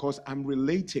because I'm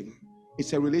relating.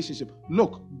 It's a relationship.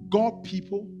 Look, God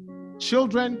people,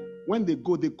 children, when they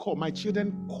go, they call. My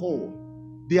children call.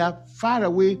 They are far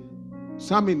away.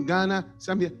 Some in Ghana,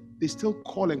 some here. They still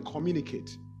call and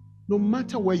communicate. No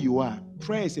matter where you are,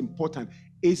 prayer is important.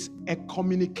 It's a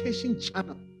communication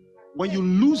channel. When you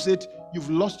lose it, you've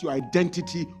lost your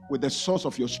identity with the source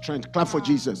of your strength. Clap for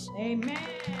Jesus. Amen.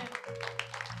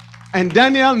 And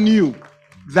Daniel knew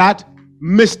that,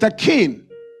 Mr. King,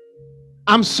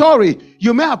 I'm sorry,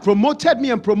 you may have promoted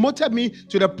me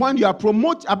to the point you are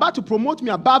about to promote me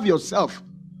above yourself,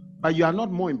 but you are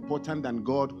not more important than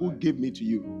God who gave me to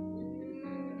you.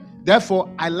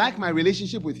 Therefore, I like my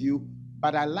relationship with you,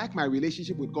 but I like my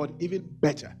relationship with God even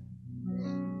better.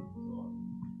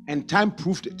 And time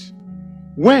proved it.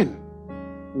 When?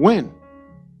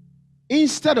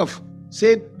 Instead of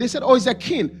saying, they said, oh, he's a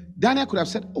king. Daniel could have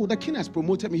said, oh, the king has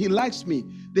promoted me. He likes me.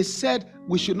 They said,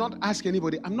 we should not ask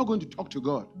anybody. I'm not going to talk to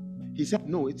God. He said,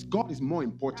 no, God is more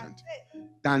important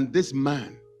than this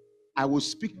man. I will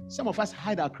speak. Some of us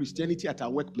hide our Christianity at our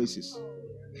workplaces.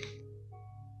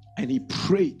 And he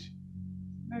prayed.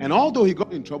 And although he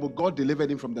got in trouble, God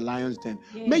delivered him from the lion's den.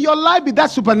 Yes. May your life be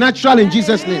that supernatural in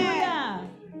Jesus' name.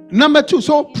 Number 2,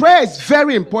 so prayer is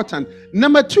very important.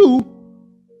 Number 2,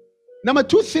 Number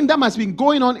two thing that must be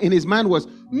going on in his mind was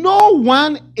no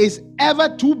one is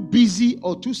ever too busy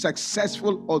or too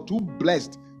successful or too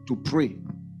blessed to pray.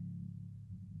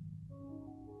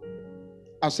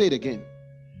 I'll say it again.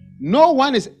 No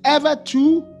one is ever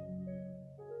too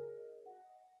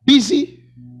busy,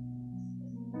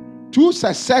 too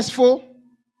successful,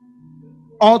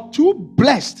 or too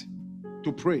blessed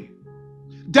to pray.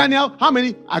 Daniel, how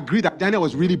many agree that Daniel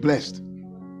was really blessed?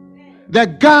 The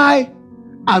guy,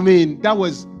 that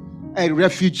was a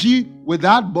refugee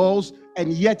without balls,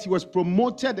 and yet he was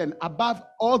promoted and above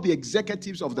all the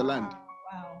executives of the land,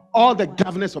 all the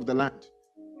governors of the land.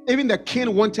 Even the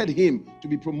king wanted him to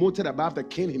be promoted above the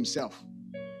king himself.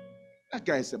 That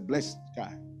guy is a blessed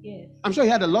guy. Yes. I'm sure he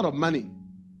had a lot of money.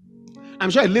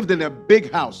 I'm sure he lived in a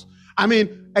big house.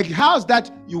 A house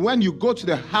that when you go to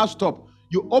the housetop,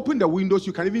 you open the windows,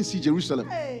 you can even see Jerusalem.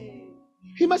 Hey.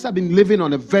 He must have been living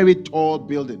on a very tall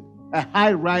building, a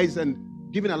high rise, and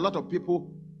giving a lot of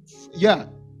people,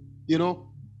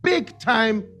 big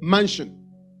time mansion.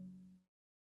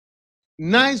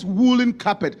 Nice woolen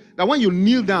carpet that when you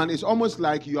kneel down, it's almost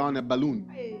like you are on a balloon.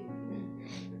 Hey.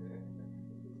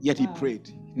 Yet he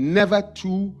prayed. Never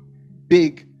too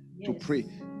big to pray.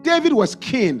 David was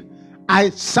king.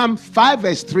 Psalm 5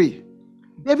 verse 3.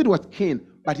 David was king,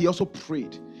 but he also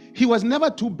prayed. He was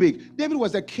never too big. David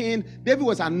was a king. David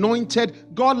was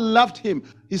anointed. God loved him.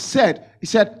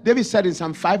 David said in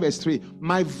Psalm 5 verse 3,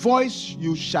 my voice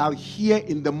you shall hear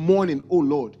in the morning, O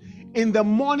Lord. In the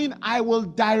morning I will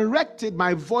direct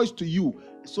my voice to you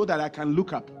so that I can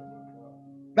look up.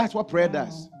 That's what prayer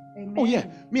does. Amen. Oh yeah.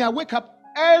 I wake up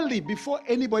early before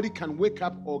anybody can wake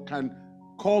up or can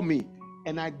call me.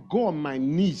 And I go on my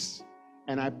knees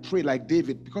and I pray like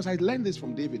David, because I learned this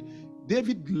from David.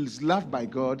 David is loved by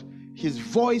God. His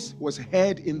voice was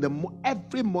heard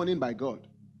every morning by God.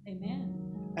 Amen.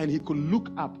 And he could look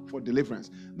up for deliverance.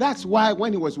 That's why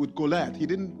when he was with Goliath, he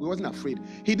wasn't afraid.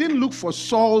 He didn't look for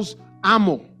Saul's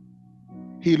armor.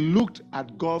 He looked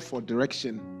at God for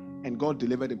direction, and God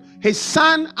delivered him. His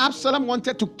son Absalom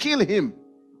wanted to kill him,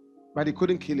 but he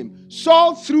couldn't kill him.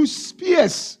 Saul threw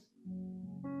spears,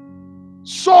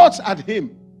 swords at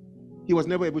him. He was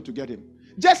never able to get him.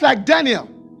 Just like Daniel.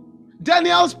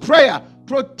 Daniel's prayer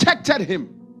protected him.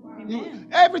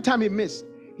 Every time he missed,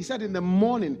 he said in the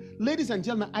morning, ladies and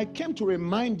gentlemen, I came to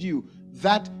remind you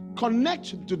that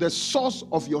connect to the source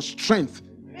of your strength.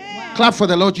 Wow. Clap for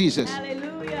the Lord Jesus.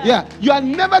 Hallelujah. Yeah, you are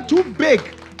never too big.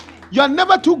 You are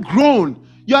never too grown.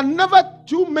 You are never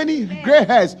too many gray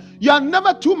hairs. You are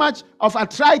never too much of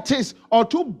arthritis or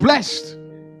too blessed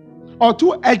or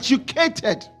too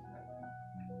educated.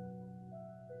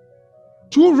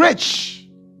 Too rich.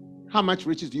 How much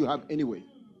riches do you have anyway?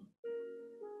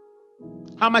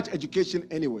 How much education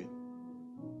anyway?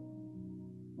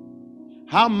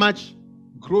 How much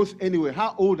growth anyway?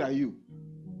 How old are you?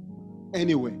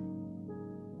 Anyway.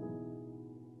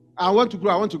 I want to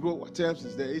grow. What else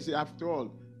is there? You see, after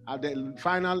all, at the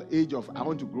final age of I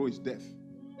want to grow is death.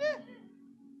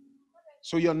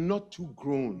 So you're not too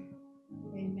grown.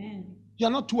 Amen. You're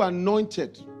not too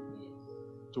anointed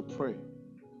to pray.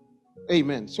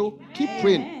 Amen. So keep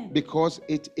praying because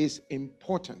it is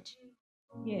important.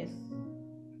 Yes.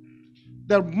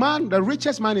 The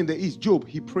richest man in the East, Job,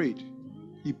 he prayed.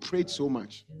 He prayed so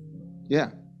much.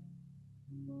 Yeah.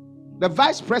 The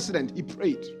vice president, he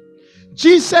prayed.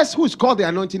 Jesus, who is called the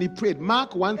anointing, he prayed.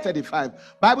 Mark 1:35.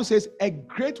 Bible says, a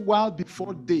great while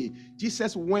before day,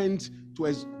 Jesus went to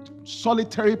a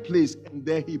solitary place and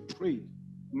there he prayed.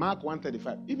 Mark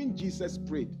 1:35. Even Jesus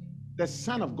prayed. The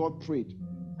Son of God prayed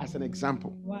as an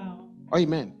example. Wow.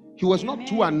 Amen. He was not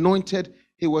too anointed.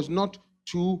 He was not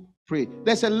too pray.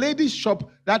 There's a ladies'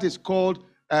 shop that is called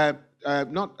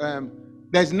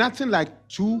there's nothing like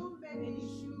too many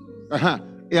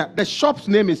shoes. The shop's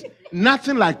name is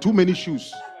Nothing Like Too Many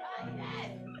Shoes.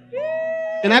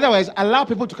 In other words, allow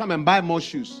people to come and buy more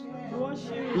shoes.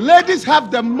 Ladies have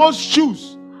the most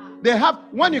shoes. They have,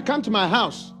 when you come to my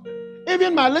house,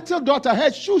 even my little daughter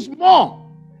has shoes more.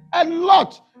 A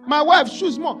lot. My wife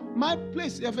shoes more. My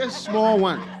place is a very small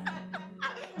one.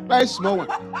 Very small one.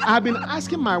 I've been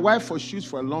asking my wife for shoes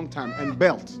for a long time and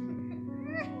belt.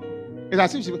 It's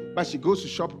as if but she goes to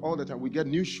shop all the time. We get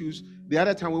new shoes. The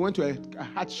other time we went to a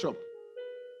hat shop.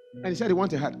 And he said he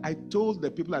wanted a hat. I told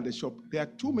the people at the shop, there are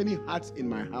too many hats in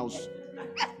my house.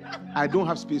 I don't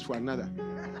have space for another.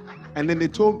 And then they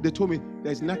told me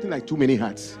there's nothing like too many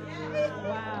hats.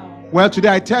 Wow. Well,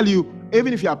 today I tell you,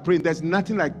 even if you are praying, there's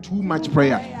nothing like too much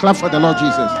prayer. Clap for the Lord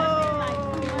Jesus.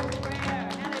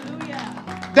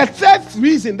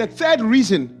 The third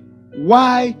reason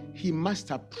why he must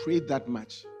have prayed that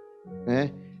much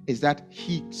is that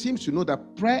he seems to know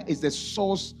that prayer is the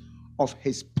source of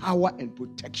his power and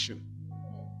protection.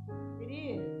 It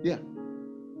is. Yeah.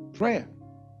 Prayer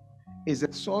is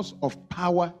the source of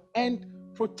power and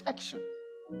protection.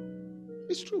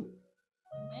 It's true.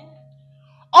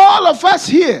 All of us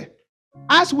here,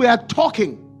 as we are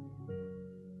talking,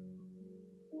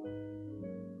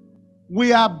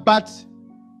 we are but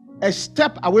a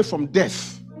step away from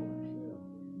death.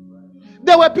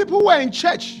 There were people who were in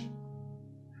church,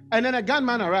 and then a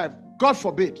gunman arrived. God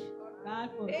forbid. God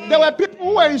forbid. There were people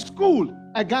who were in school,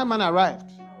 a gunman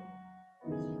arrived.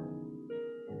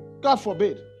 God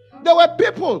forbid. There were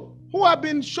people who have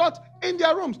been shot in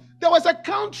their rooms. There was a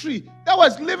country that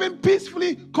was living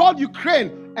peacefully called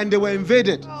Ukraine, and they were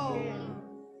invaded.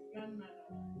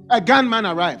 A gunman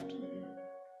arrived.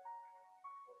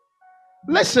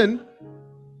 Listen,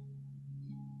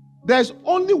 there's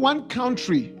only one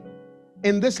country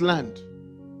in this land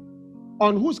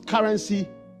on whose currency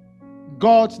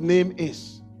God's name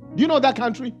is. Do you know that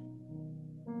country?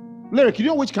 Lyric, you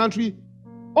know which country?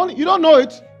 Only you don't know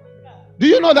it. Do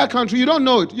you know that country? You don't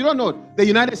know it. You don't know it. The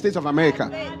United States of America.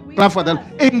 Clap for them.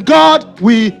 In God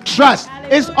we trust.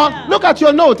 It's on. Look at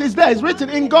your note. It's there. It's written.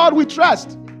 In God we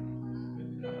trust.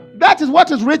 That is what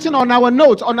is written on our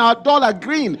note, on our dollar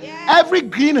green. Every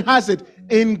green has it.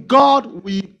 In God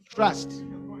we trust.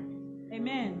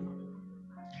 Amen.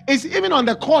 It's even on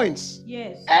the coins.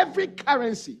 Yes. Every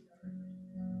currency.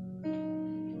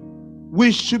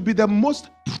 We should be the most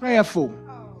prayerful.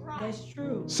 That's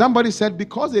true. Somebody said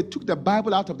because they took the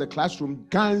Bible out of the classroom,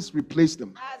 guns replaced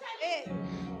them.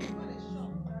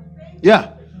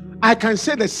 Yeah. I can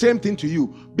say the same thing to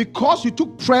you. Because you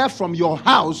took prayer from your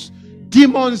house,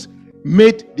 demons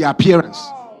made their appearance.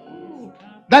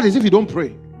 That is if you don't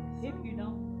pray. If you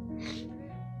don't.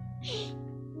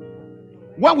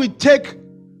 When we take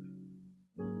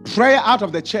prayer out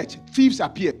of the church, thieves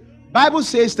appear. Bible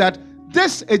says that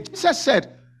Jesus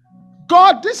said,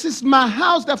 God, this is my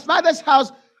house, the Father's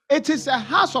house. It is a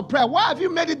house of prayer. Why have you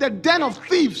made it the den of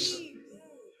thieves?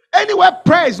 Anywhere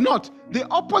prayer is not, the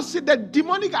opposite, the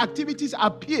demonic activities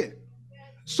appear.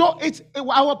 So it's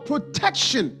our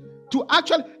protection to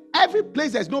actually, every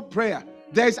place there's no prayer,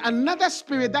 there is another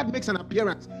spirit that makes an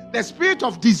appearance. The spirit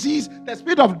of disease, the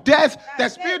spirit of death, the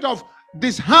spirit of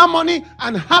disharmony,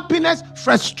 unhappiness,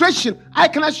 frustration. I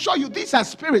can assure you, these are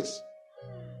spirits.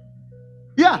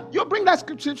 Yeah, you bring that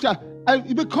scripture.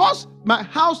 Because my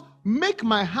house, make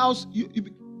my house,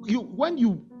 when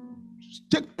you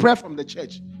take prayer from the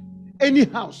church, any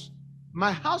house,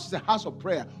 my house is a house of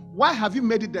prayer. Why have you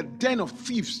made it the den of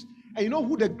thieves? And you know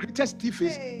who the greatest thief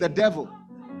is? The devil.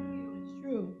 It's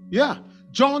true. Yeah.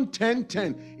 John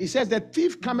 10:10. He says, the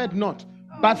thief cometh not,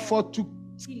 but for to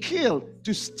kill,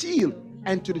 to steal,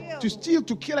 and to steal,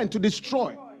 to kill, and to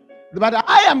destroy. But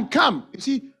I am come. You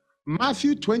see,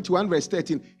 Matthew 21 verse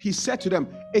 13, he said to them,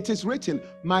 it is written,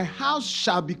 my house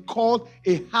shall be called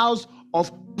a house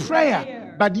of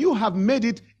prayer, but you have made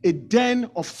it a den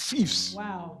of thieves.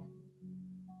 Wow.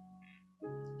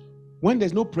 When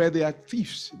there's no prayer, they are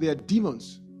thieves, they are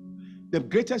demons. The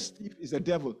greatest thief is the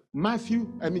devil.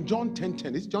 John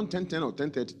 10:10. It's John 10:10 or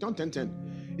 10:30. John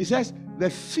 10:10. It says, the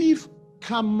thief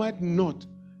cometh not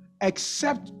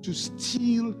except to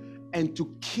steal and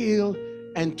to kill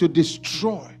and to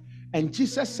destroy. And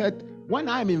Jesus said, when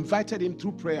I am invited in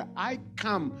through prayer, I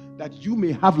come that you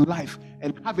may have life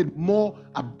and have it more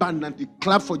abundantly.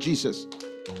 Clap for Jesus.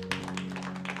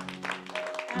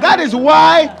 That is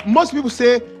why most people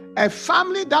say a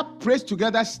family that prays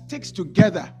together sticks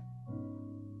together.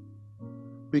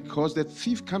 Because the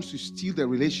thief comes to steal the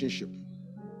relationship,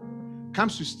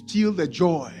 comes to steal the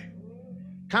joy,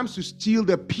 comes to steal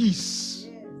the peace.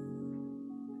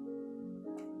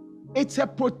 It's a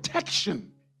protection.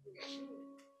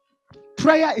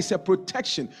 Prayer is a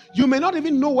protection. You may not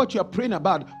even know what you are praying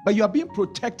about, but you are being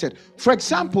protected. For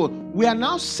example, we are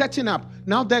now setting up,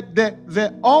 now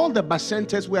that all the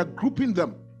bacentas, we are grouping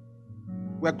them.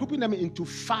 We are grouping them into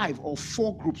 5 or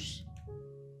 4 groups.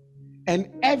 And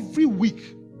every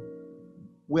week,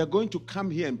 we are going to come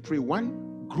here and pray.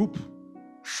 One group,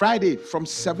 Friday from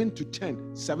 7 to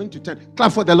 10. 7 to 10.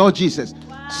 Clap for the Lord Jesus.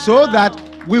 Wow. So that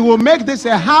we will make this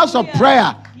a house of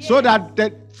prayer. Yes. So that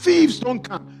the thieves don't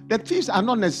come. The thieves are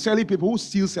not necessarily people who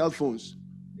steal cell phones.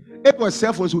 If it was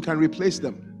cell phones, we can replace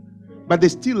them. But they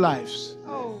steal lives.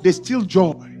 They steal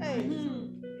joy.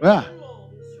 Yeah.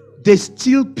 They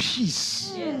steal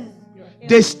peace.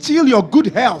 They steal your good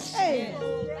health.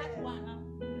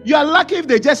 You are lucky if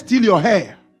they just steal your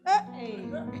hair.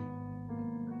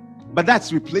 But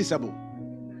that's replaceable.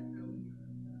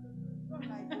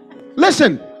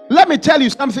 Listen, Let me tell you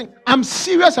something. I'm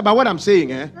serious about what I'm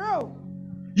saying.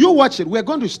 You watch it. We're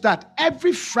going to start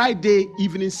every Friday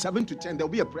evening, 7 to 10. There'll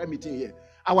be a prayer meeting here.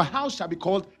 Our house shall be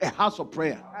called a house of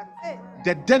prayer.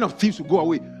 The den of thieves will go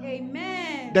away.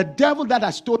 Amen. The devil that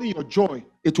has stolen your joy,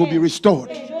 it will be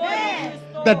restored. Amen.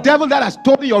 The devil that has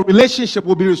stolen your relationship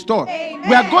will be restored. Amen.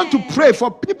 We are going to pray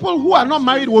for people who are not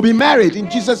married will be married in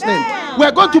Jesus' name. We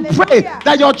are going to pray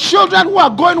that your children who are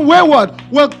going wayward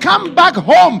will come back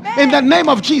home in the name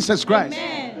of Jesus Christ.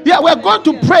 Amen. Yeah, we're going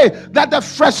to pray that the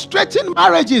frustrating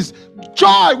marriages,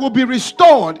 joy will be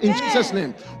restored in Jesus'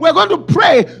 name. We're going to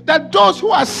pray that those who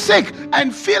are sick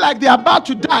and feel like they're about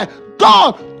to die,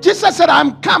 God, Jesus said,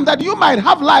 I'm come that you might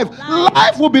have life.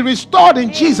 Life will be restored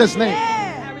in Jesus' name.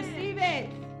 I receive it.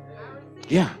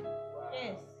 Yeah.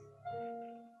 Yes.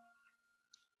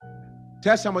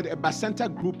 Tell somebody a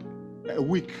Bacenta group a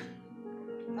week.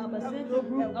 A Bacenta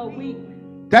group a week.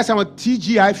 Tell someone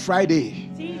TGI Friday.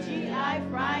 TGI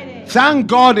Friday. Thank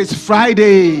God it's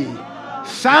Friday.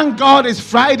 Thank God it's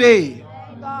Friday.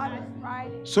 God is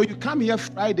Friday. So you come here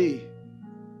Friday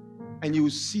and you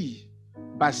will see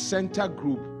Bacenta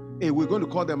group. Hey, we're going to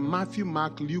call them Matthew,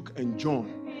 Mark, Luke, and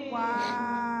John.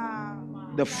 Wow.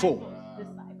 The four.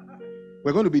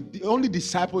 We're going to be the only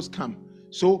disciples come.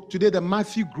 So today the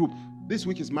Matthew group. This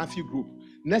week is Matthew group.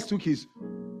 Next week is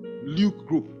Luke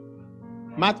group.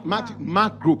 Mark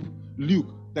group. Luke.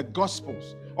 The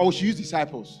Gospels. Or we should use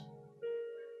disciples.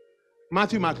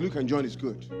 Matthew, Mark, Luke, and John is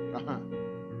good.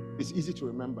 It's easy to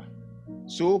remember.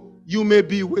 So you may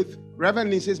be with Reverend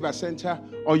Lindsay's Bacenta,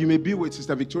 or you may be with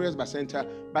Sister Victoria's Bacenta,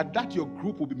 but that your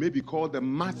group will be maybe called the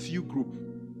Matthew group.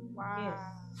 Wow.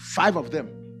 5 of them.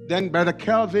 Then Brother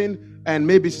Kelvin and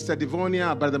maybe Sister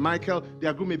Devonia, Brother Michael,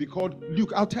 their group may be called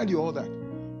Luke. I'll tell you all that.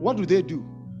 What do?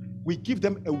 We give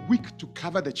them a week to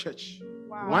cover the church.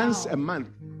 Wow. Once a month,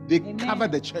 they cover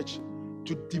the church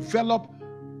to develop,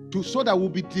 so that we'll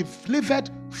be delivered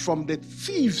from the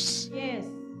thieves Yes.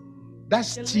 that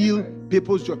steal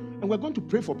people's joy. And we're going to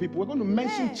pray for people. We're going to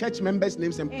mention church members'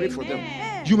 names and pray for them.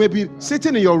 You may be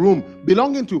sitting in your room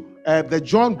belonging to the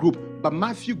John group, but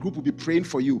Matthew group will be praying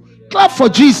for you. Clap for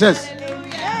Jesus.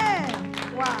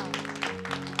 Wow.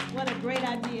 What a great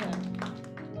idea.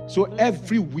 So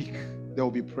every week there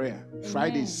will be prayer.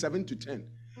 Fridays 7 to 10.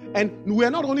 And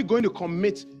we're not only going to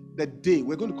commit the day,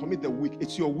 we're going to commit the week.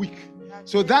 It's your week.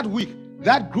 So that week,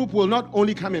 that group will not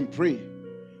only come and pray,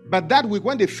 but that week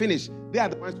when they finish, they are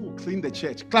the ones who will clean the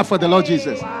church. Clap for the Lord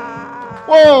Jesus.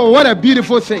 Oh, what a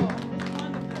beautiful thing.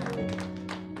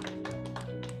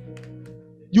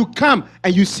 You come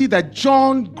and you see that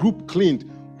John group cleaned.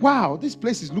 Wow, this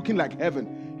place is looking like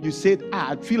heaven. You said,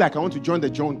 I feel like I want to join the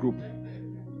John group.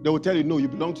 They will tell you, no, you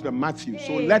belong to the Matthew.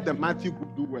 So let the Matthew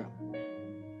group do well.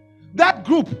 That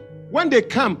group, when they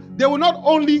come, they will not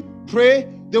only pray,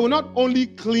 they will not only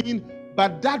clean,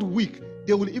 but that week,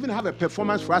 they will even have a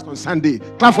performance for us on Sunday.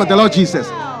 Clap for the Lord Jesus.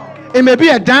 It may be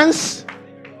a dance,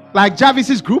 like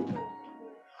Jarvis's group,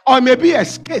 or it may be a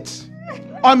skit,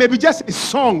 or maybe just a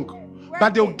song.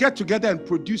 But they'll get together and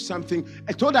produce something.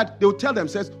 And so that they'll tell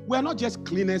themselves, we're not just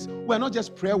cleaners, we're not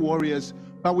just prayer warriors,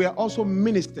 but we are also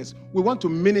ministers. We want to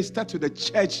minister to the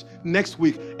church next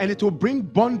week, and it will bring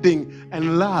bonding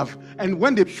and love. And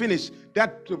when they finish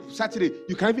that Saturday,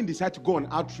 you can even decide to go on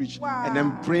outreach and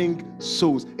then bring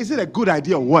souls. Is it a good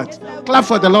idea or what? Clap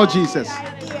for the Lord Jesus.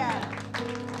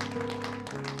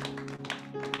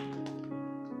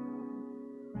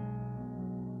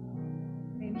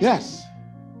 Yes.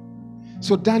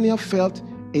 So Daniel felt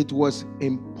it was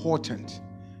important,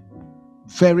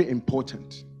 very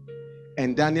important.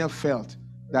 And Daniel felt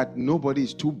that nobody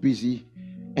is too busy.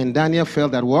 And Daniel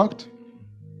felt that what?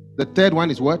 The third one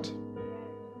is what?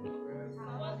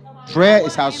 Prayer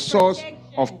is our source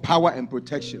of power and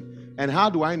protection. And how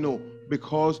do I know?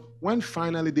 Because when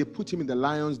finally they put him in the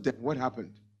lion's den, what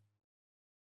happened?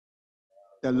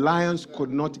 The lions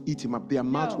could not eat him up. Their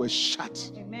mouths were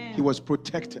shut. Amen. He was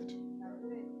protected.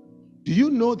 Do you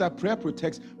know that prayer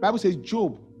protects? The Bible says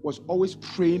Job was always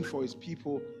praying for his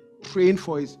people, praying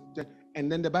for his... And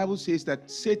then the Bible says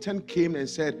that Satan came and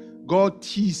said, God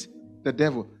teased the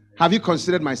devil. Have you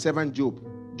considered my servant Job?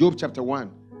 Job chapter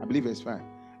 1, I believe verse 5.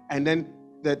 And then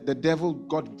the devil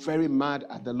got very mad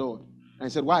at the Lord and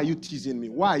said, why are you teasing me?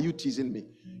 Why are you teasing me?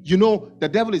 You know, the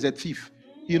devil is a thief.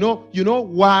 You know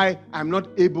why I'm not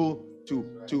able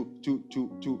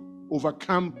to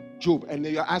overcome Job? And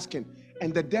you're asking.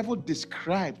 And the devil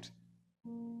described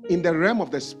in the realm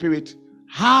of the spirit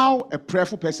how a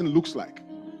prayerful person looks like.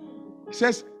 He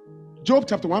says, Job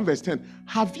chapter 1 verse 10,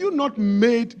 have you not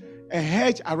made a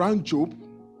hedge around Job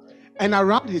and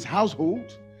around his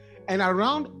household And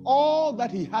around all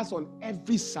that he has on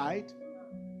every side,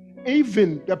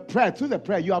 even the prayer, through the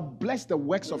prayer, you have blessed the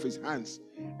works of his hands,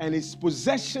 and his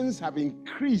possessions have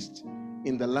increased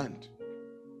in the land.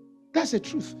 That's the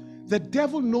truth. The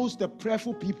devil knows the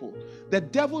prayerful people. The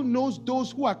devil knows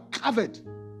those who are covered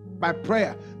by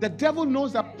prayer. The devil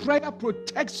knows that prayer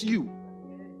protects you.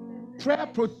 Prayer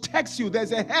protects you.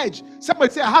 There's a hedge.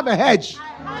 Somebody say, I have a hedge.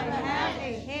 I have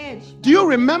a hedge. Do you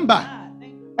remember?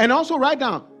 And also write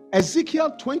down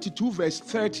Ezekiel 22 verse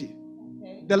 30.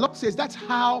 The Lord says that's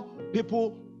how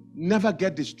people never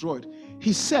get destroyed.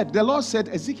 He said, the Lord said,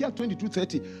 Ezekiel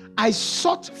 22:30, I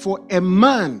sought for a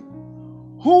man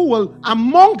who will,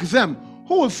 among them,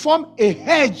 who will form a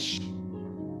hedge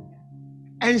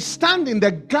and stand in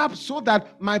the gap so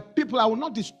that my people, I will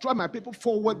not destroy my people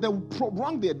for what the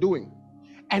wrong they're doing.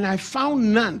 And I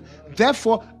found none.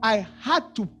 Therefore, I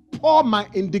had to pour my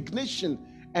indignation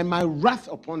and my wrath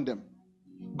upon them.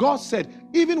 God said,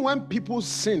 even when people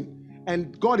sin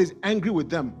and God is angry with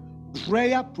them,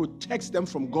 prayer protects them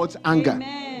from God's anger.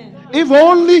 Amen. If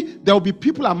only there will be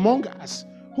people among us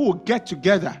who will get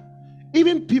together.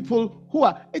 Even people who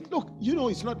are, look, you know,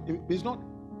 it's not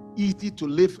easy to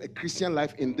live a Christian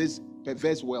life in this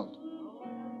perverse world.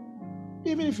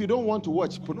 Even if you don't want to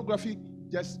watch, pornography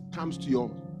just comes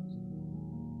to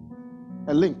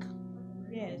a link.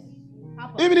 Yes.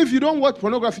 Even if you don't watch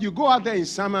pornography, you go out there in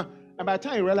summer, and by the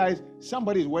time you realize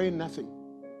somebody is wearing nothing,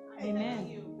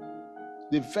 Amen.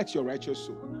 they vex your righteous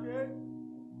soul.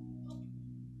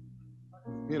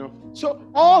 You know, so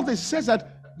all this says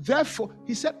that, therefore,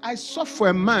 he said, I sought for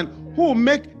a man who will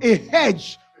make a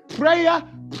hedge. Prayer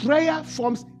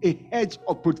forms a hedge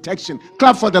of protection.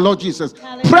 Clap for the Lord Jesus.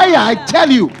 Hallelujah. Prayer, I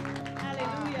tell you,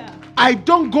 Hallelujah. I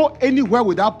don't go anywhere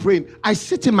without praying. I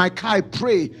sit in my car, I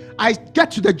pray. I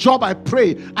get to the job, I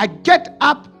pray. I get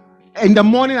up in the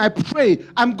morning, I pray.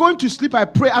 I'm going to sleep, I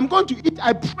pray. I'm going to eat,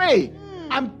 I pray.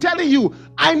 I'm telling you,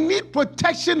 I need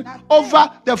protection over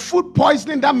the food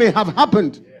poisoning that may have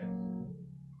happened.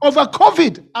 Over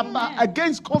COVID,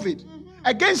 against COVID,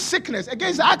 against sickness,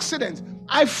 against accidents.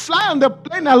 I fly on the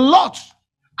plane a lot.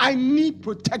 I need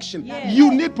protection. Yes.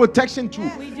 You need protection too.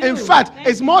 We do. In fact, Thank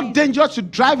it's you, more Jesus. dangerous to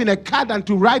drive in a car than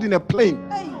to ride in a plane.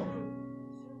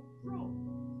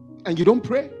 And you don't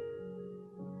pray.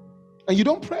 And you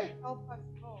don't pray.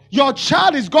 Your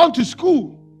child is gone to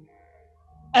school,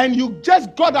 and you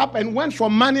just got up and went for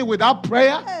money without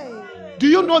prayer. Do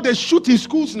you know they shoot in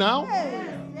schools now?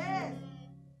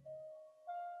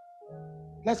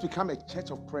 Let's become a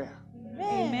church of prayer.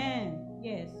 Amen.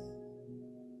 Yes.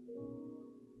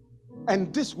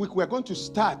 And this week we're going to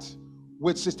start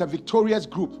with Sister Victoria's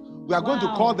group. We are going to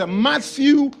Wow. call the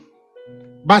Matthew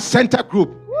Bacenta group.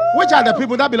 Which are the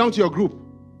people that belong to your group?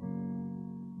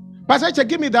 Pastor,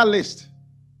 give me that list.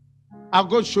 I'll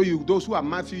go show you those who are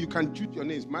Matthew. You can choose your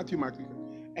names, Matthew, Matthew.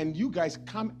 And you guys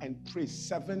come and pray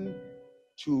 7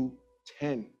 to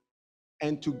 10.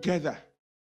 And together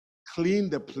clean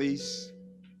the place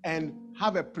and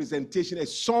have a presentation, a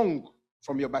song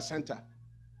from your Bacenta,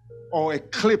 or a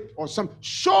clip or some.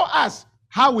 Show us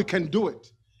how we can do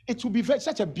it. It will be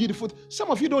such a beautiful. Some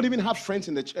of you don't even have friends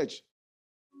in the church.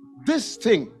 This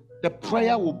thing, the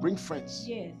prayer will bring friends.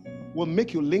 Yes. Will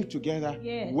make you link together,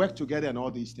 Yes. work together, and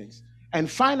all these things. And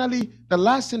finally, the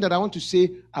last thing that I want to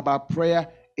say about prayer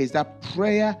is that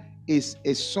prayer is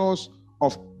a source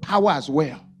of power as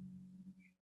well.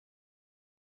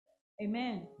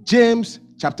 Amen. James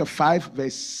chapter 5,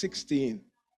 verse 16.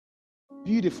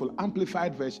 Beautiful,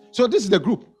 amplified verse. So this is the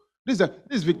group. This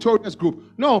is Victoria's group.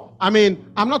 No, I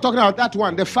mean, I'm not talking about that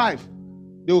one. The 5.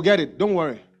 They will get it. Don't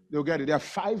worry. They'll get it. There are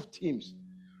 5 teams.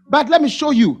 But let me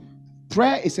show you.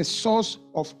 Prayer is a source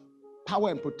of power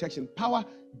and protection. Power,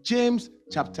 James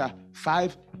chapter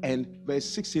 5 and verse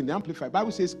 16. The Amplified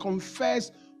Bible says,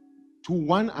 confess to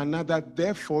one another,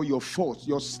 therefore, your faults,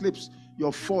 your slips,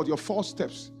 your faults, your false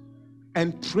steps,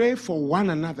 and pray for one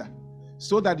another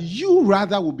so that you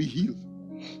rather will be healed.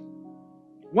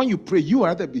 When you pray, you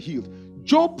rather be healed.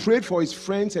 Job prayed for his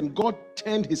friends, and God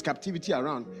turned his captivity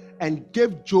around and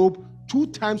gave Job 2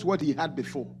 times what he had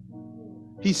before.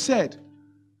 He said,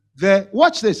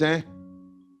 watch this,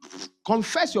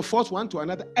 confess your faults one to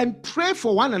another and pray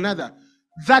for one another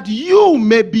that you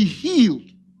may be healed.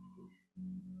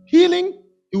 Healing,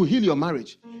 he will heal your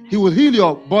marriage. He will heal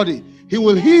your body. He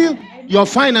will heal your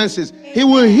finances. He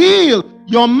will heal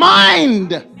your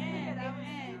mind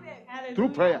through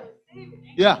prayer.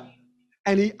 Yeah.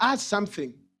 And he asked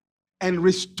something and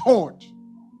restored.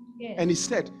 Yes. And he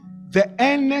said, the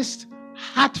earnest,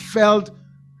 heartfelt,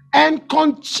 and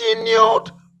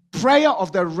continued prayer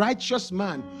of the righteous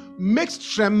man makes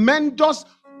tremendous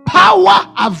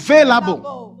Power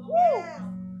available.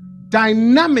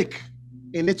 Dynamic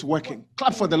in its working.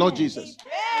 Clap for the Lord Jesus.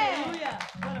 Hallelujah.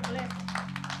 What a blessing.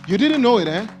 You didn't know it,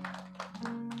 eh?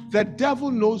 The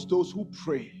devil knows those who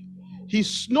pray. He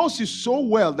knows it so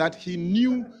well that he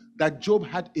knew that Job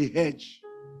had a hedge.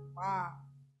 Wow.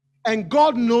 And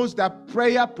God knows that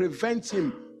prayer prevents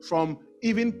him from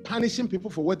even punishing people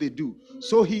for what they do.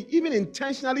 So he even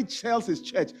intentionally tells his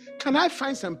church, can I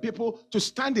find some people to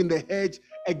stand in the hedge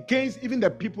against even the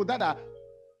people that are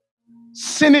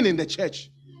sinning in the church?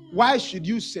 Why should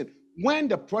you sin? When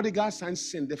the prodigal son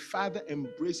sinned, the father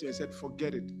embraced him and said,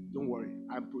 forget it. Don't worry.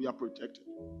 You are protected.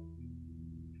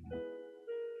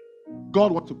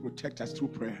 God wants to protect us through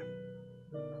prayer.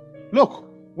 Look,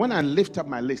 when I lift up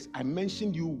my list, I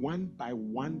mentioned you one by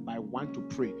one to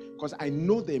pray, because I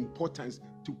know the importance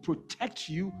to protect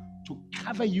you, to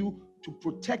cover you, to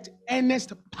protect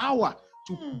earnest power,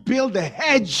 to build a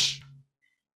hedge.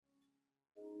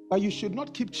 But you should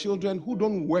not keep children who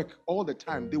don't work all the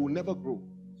time. They will never grow.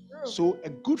 So a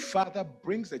good father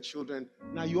brings the children.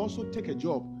 Now you also take a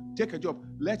job.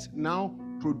 Let's now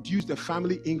produce the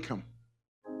family income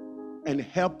and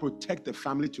help protect the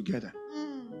family together.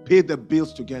 Pay the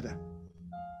bills together.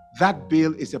 That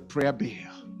bill is a prayer bill.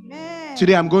 Amen.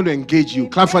 Today I'm going to engage you.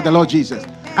 Clap for the Lord Jesus.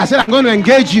 I said I'm going to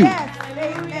engage you.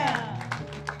 Hallelujah.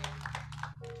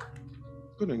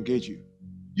 I'm going to engage you.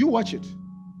 You watch it.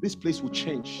 This place will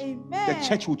change. Amen. The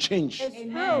church will change. It's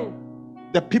true.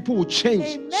 The people will change.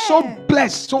 Amen. So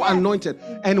blessed, so Yes. anointed.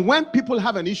 And when people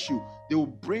have an issue, they will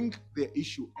bring their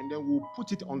issue and then we'll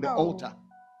put it on the altar.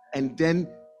 And then,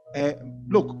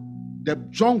 look, the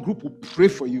John group will pray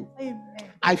for you. Amen.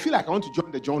 I feel like I want to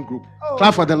join the John group. Oh.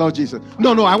 Clap for the Lord Jesus.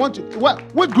 No, I want to.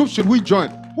 What group should we join?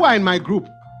 Who are in my group?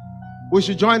 We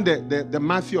should join the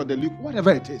Matthew or the Luke,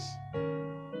 whatever it is.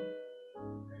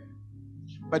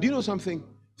 But you know something?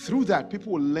 Through that,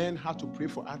 people will learn how to pray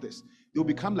for others. They'll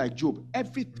become like Job.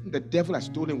 Everything the devil has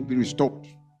stolen will be restored.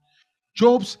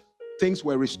 Job's things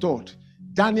were restored.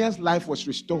 Daniel's life was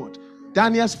restored.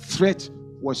 Daniel's threat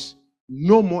was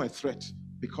no more a threat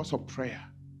because of prayer.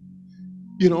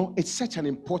 You know, it's such an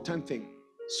important thing.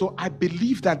 So I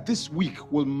believe that this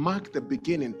week will mark the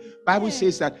beginning. Bible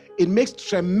says that it makes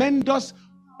tremendous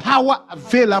power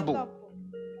available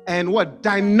and what?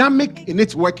 Dynamic in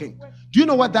its working. Do you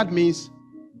know what that means?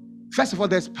 First of all,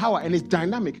 there's power and it's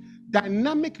dynamic.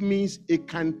 Dynamic means it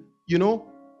can,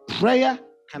 prayer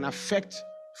can affect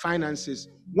finances.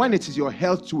 When it is your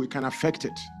health too, it can affect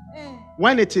it.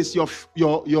 When it is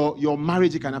your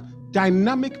marriage, it can have.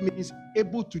 Dynamic means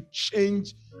able to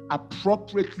change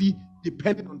appropriately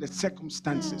depending on the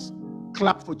circumstances.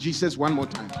 Clap for Jesus one more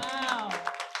time. Wow.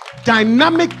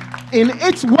 Dynamic in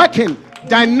its working.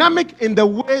 Dynamic in the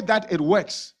way that it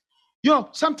works.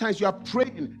 Sometimes you are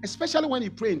praying, especially when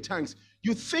you pray in tongues,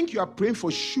 you think you are praying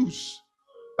for shoes.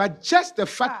 But just the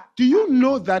fact, do you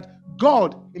know that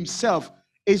God himself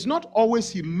is not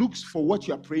always he looks for what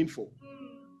you are praying for?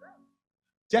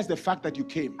 Just the fact that you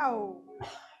came.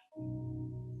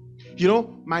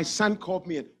 My son called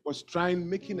me and was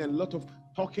making a lot of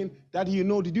talking. Daddy,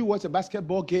 did you watch a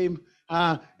basketball game?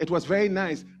 It was very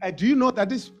nice. Do you know that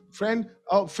this friend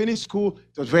finished school?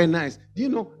 It was very nice. Do you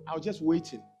know? I was just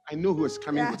waiting. I know he was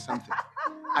coming with something.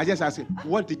 I just asked him,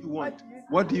 what do you want?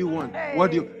 What do you want?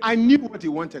 I knew what he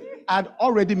wanted. I had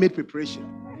already made preparation.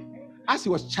 As he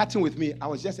was chatting with me, I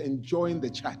was just enjoying the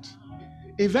chat.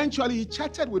 Eventually, he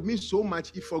chatted with me so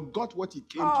much, he forgot what he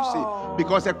came to say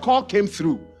because a call came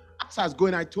through. As I was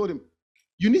going, I told him,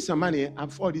 you need some money.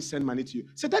 I've already sent money to you. He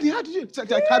said, Daddy, how did you?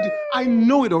 I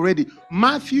know it already.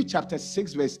 Matthew chapter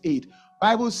 6, verse 8.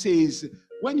 Bible says,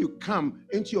 when you come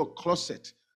into your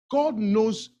closet, God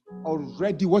knows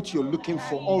already what you're looking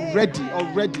for. Already.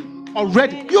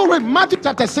 You read Matthew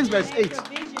chapter 6, verse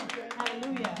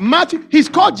 8. Matthew, he's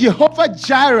called Jehovah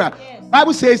Jireh.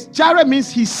 Bible says Jireh means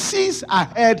he sees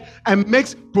ahead and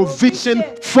makes provision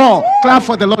for. Clap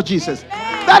for the Lord Jesus.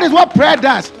 That is what prayer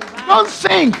does. Don't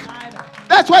think.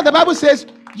 That's why the Bible says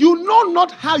you know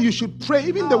not how you should pray,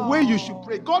 even the way you should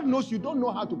pray. God knows you don't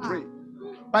know how to pray.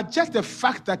 But just the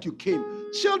fact that you came.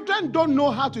 Children don't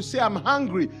know how to say I'm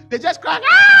hungry. They just cry,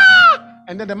 ah!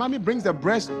 And then the mommy brings the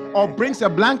breast or brings a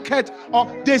blanket, or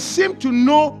they seem to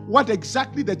know what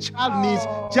exactly the child needs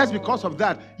just because of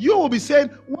that. You will be saying,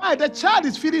 why? The child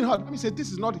is feeling hot. Let me say,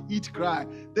 this is not heat cry.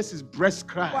 This is breast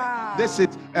cry. Wow. This is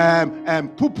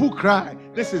poo-poo cry.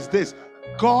 This is this.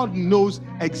 God knows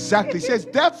exactly. He says,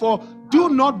 therefore, do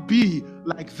not be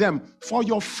like them, for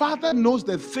your Father knows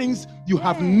the things you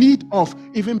have need of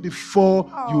even before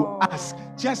you ask.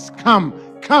 Just come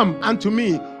unto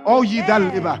me, all ye that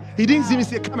labor. He didn't even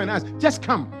say come and ask. Just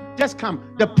come. Just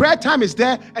come. The prayer time is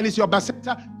there and it's your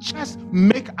basenta. Just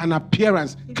make an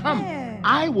appearance. Come.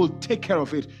 I will take care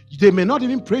of it. They may not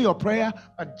even pray your prayer,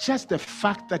 but just the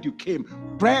fact that you came.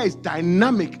 Prayer is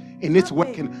dynamic in its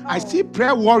working. I see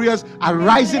prayer warriors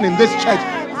arising in this church.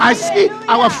 I see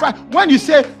our when you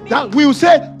say that, we will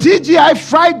say TGI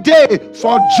Friday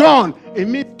for John. It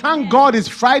means thank God it's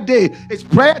Friday. It's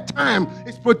prayer time.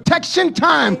 It's protection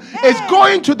time. It's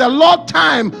going to the Lord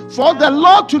time for the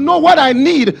Lord to know what I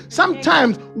need.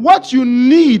 Sometimes what you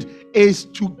need is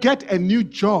to get a new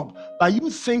job, but you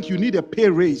think you need a pay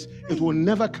raise. It will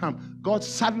never come. God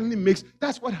suddenly makes.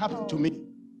 That's what happened to me.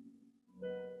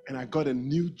 And I got a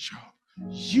new job.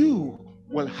 You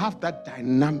will have that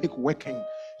dynamic working.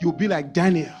 You'll be like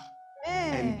Daniel.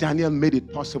 And Daniel made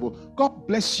it possible. God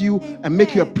bless you and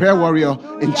make you a prayer warrior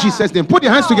in Jesus' name. Put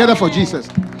your hands together for Jesus.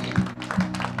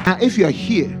 Now, if you're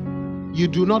here, you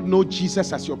do not know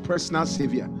Jesus as your personal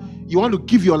Savior. You want to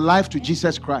give your life to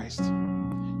Jesus Christ.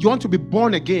 You want to be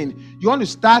born again. You want to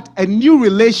start a new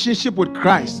relationship with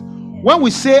Christ. When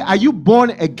we say, are you born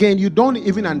again? You don't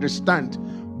even understand.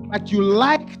 But you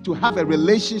like to have a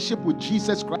relationship with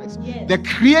Jesus Christ, the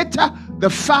Creator, the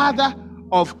Father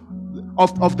of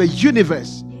the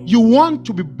universe. You want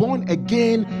to be born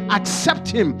again, accept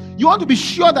Him. You want to be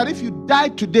sure that if you die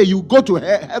today, you go to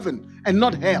heaven and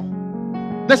not hell.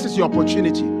 This is your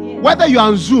opportunity. Whether you are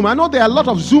on Zoom, I know there are a lot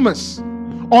of Zoomers,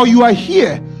 or you are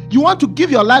here, you want to give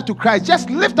your life to Christ, just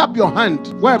lift up your hand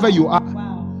wherever you are.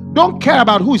 Don't care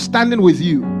about who is standing with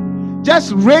you.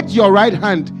 Just raise your right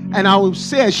hand and I will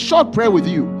say a short prayer with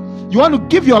you. You want to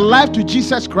give your life to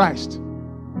Jesus Christ.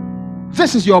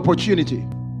 This is your opportunity.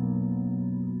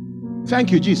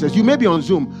 Thank you, Jesus. You may be on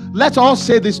Zoom. Let's all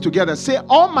say this together. Say,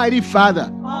 Almighty Father,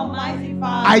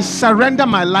 I surrender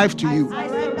my life to you.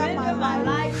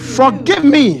 Forgive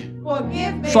me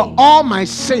for all my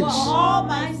sins.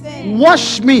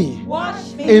 Wash me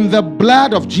in the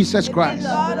blood of Jesus Christ.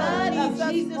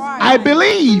 I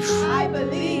believe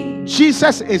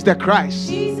Jesus is the Christ,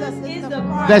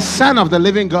 the Son of the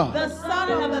living God.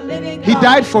 He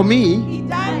died for me,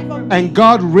 and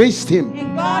God raised him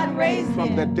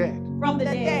from the dead.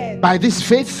 By this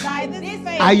faith,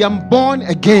 I am born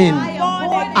again.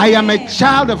 I am a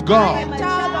child of God,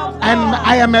 and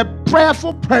I am a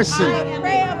prayerful person.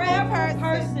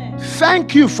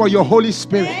 Thank you for your Holy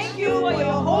Spirit.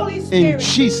 In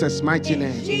Jesus' mighty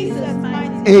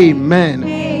name.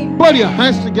 Amen. Put your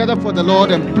hands together for the Lord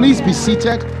and please be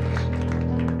seated.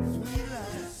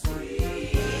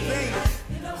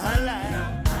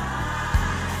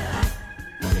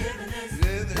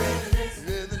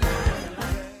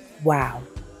 Wow.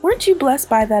 Weren't you blessed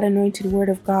by that anointed word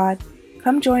of God?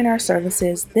 Come join our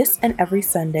services this and every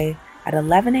Sunday at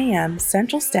 11 a.m.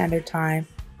 Central Standard Time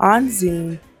on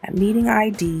Zoom at meeting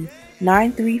ID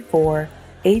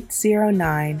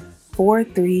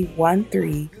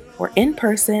 934-809-4313 or in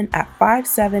person at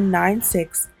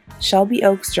 5796 Shelby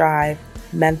Oaks Drive,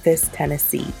 Memphis,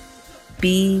 Tennessee.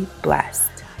 Be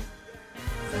blessed.